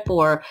partnership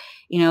or,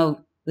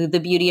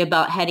 the beauty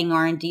about heading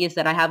R&D is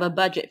that I have a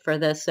budget for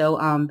this. So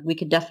we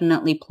could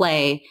definitely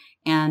play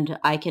and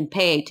I can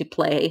pay to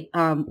play,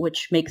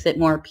 which makes it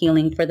more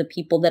appealing for the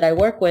people that I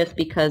work with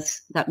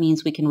because that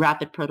means we can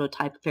rapid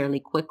prototype fairly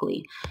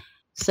quickly.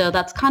 So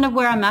that's kind of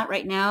where I'm at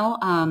right now.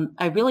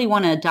 I really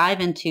want to dive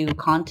into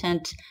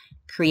content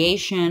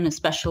creation,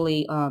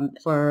 especially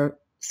for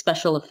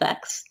special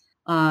effects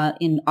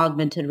in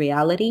augmented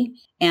reality.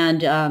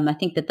 And I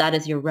think that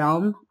is your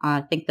realm.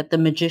 I think that the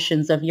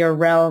magicians of your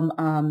realm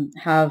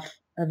have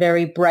a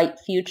very bright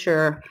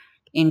future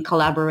in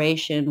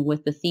collaboration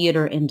with the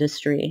theater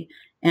industry.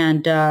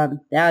 And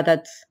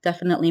that's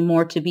definitely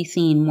more to be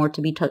seen, more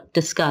to be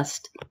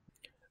discussed.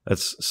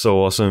 That's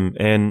so awesome.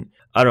 And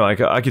I don't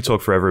know, I could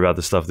talk forever about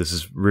this stuff. This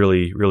is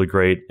really, really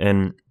great.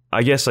 And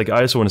I guess I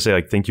just want to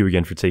say thank you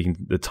again for taking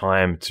the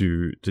time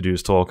to do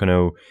this talk. I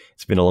know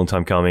it's been a long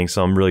time coming,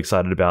 so I'm really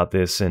excited about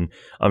this, and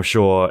I'm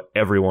sure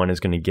everyone is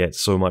going to get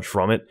so much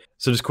from it.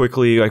 So just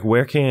quickly,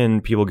 where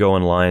can people go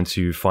online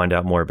to find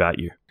out more about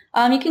you?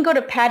 You can go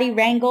to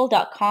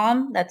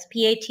pattyrangel.com. That's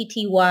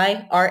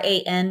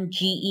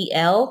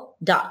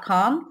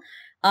PATTYRANGEL.com.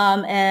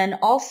 And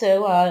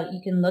also, you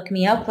can look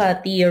me up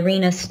at the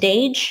Arena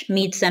Stage,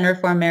 Mead Center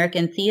for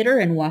American Theater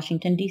in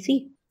Washington,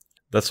 D.C.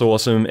 That's so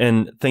awesome.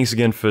 And thanks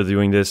again for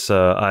doing this.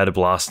 I had a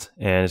blast,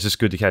 and it's just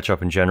good to catch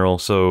up in general.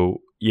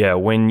 So yeah,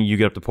 when you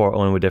get up to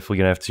Portland, we're definitely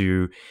going to have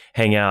to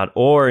hang out,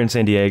 or in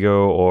San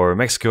Diego or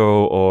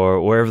Mexico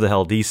or wherever the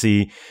hell,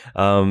 DC.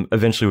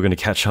 Eventually we're going to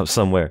catch up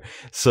somewhere.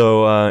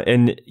 So,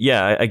 and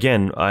yeah,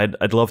 again,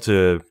 I'd love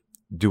to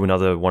do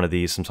another one of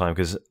these sometime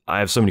because I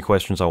have so many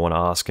questions I want to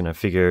ask, and I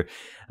figure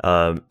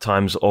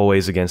time's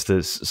always against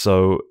us.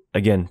 So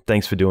again,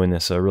 thanks for doing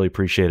this. I really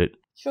appreciate it.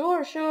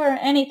 Sure.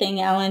 Anything,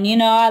 Allan. You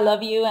know, I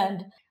love you,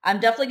 and I'm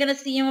definitely going to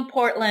see you in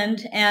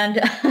Portland, and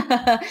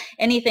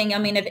anything. I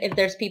mean, if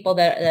there's people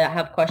that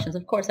have questions,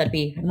 of course, I'd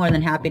be more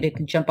than happy to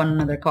jump on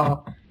another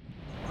call.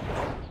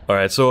 All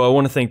right, so I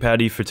want to thank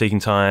Patty for taking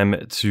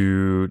time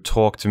to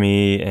talk to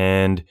me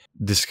and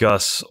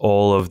discuss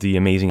all of the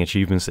amazing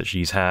achievements that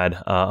she's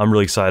had. I'm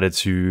really excited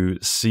to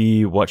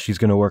see what she's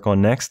going to work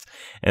on next,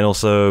 and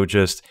also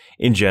just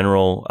in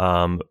general,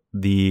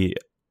 the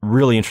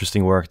really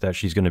interesting work that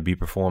she's going to be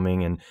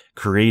performing and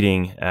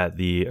creating at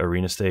the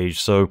arena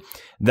stage. So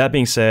that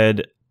being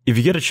said, if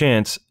you get a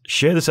chance,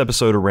 share this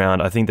episode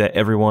around. I think that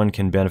everyone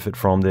can benefit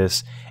from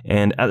this.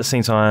 And at the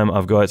same time,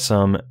 I've got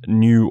some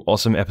new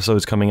awesome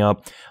episodes coming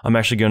up. I'm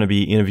actually going to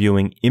be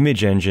interviewing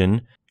Image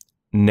Engine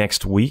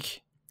next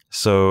week.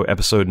 So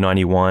episode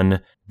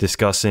 91,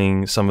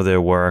 discussing some of their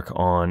work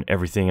on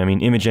everything. I mean,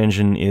 Image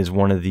Engine is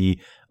one of the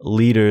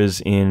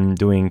leaders in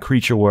doing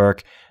creature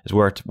work. Has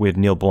worked with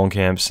Neil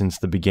Blomkamp since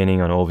the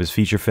beginning on all of his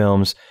feature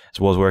films, as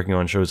well as working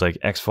on shows like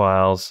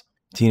X-Files,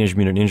 Teenage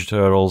Mutant Ninja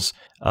Turtles,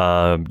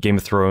 Game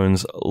of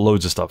Thrones,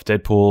 loads of stuff,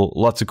 Deadpool,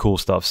 lots of cool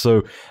stuff.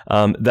 So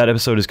that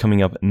episode is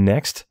coming up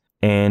next.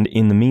 And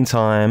in the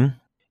meantime,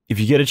 if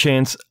you get a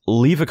chance,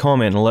 leave a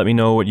comment and let me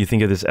know what you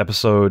think of this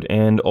episode.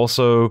 And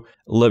also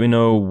let me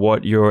know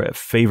what your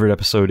favorite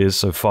episode is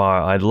so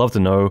far. I'd love to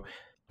know.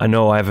 I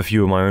know I have a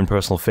few of my own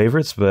personal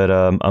favorites, but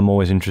I'm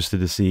always interested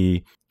to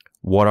see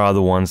what are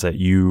the ones that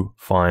you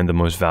find the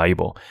most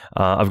valuable.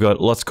 I've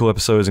got lots of cool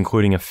episodes,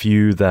 including a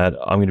few that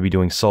I'm going to be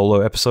doing solo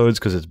episodes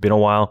because it's been a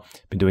while.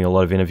 Been doing a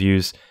lot of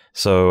interviews.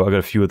 So I've got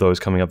a few of those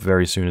coming up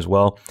very soon as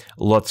well.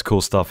 Lots of cool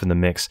stuff in the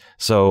mix.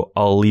 So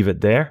I'll leave it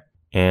there,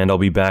 and I'll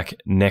be back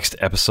next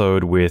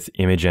episode with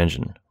Image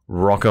Engine.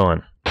 Rock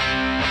on.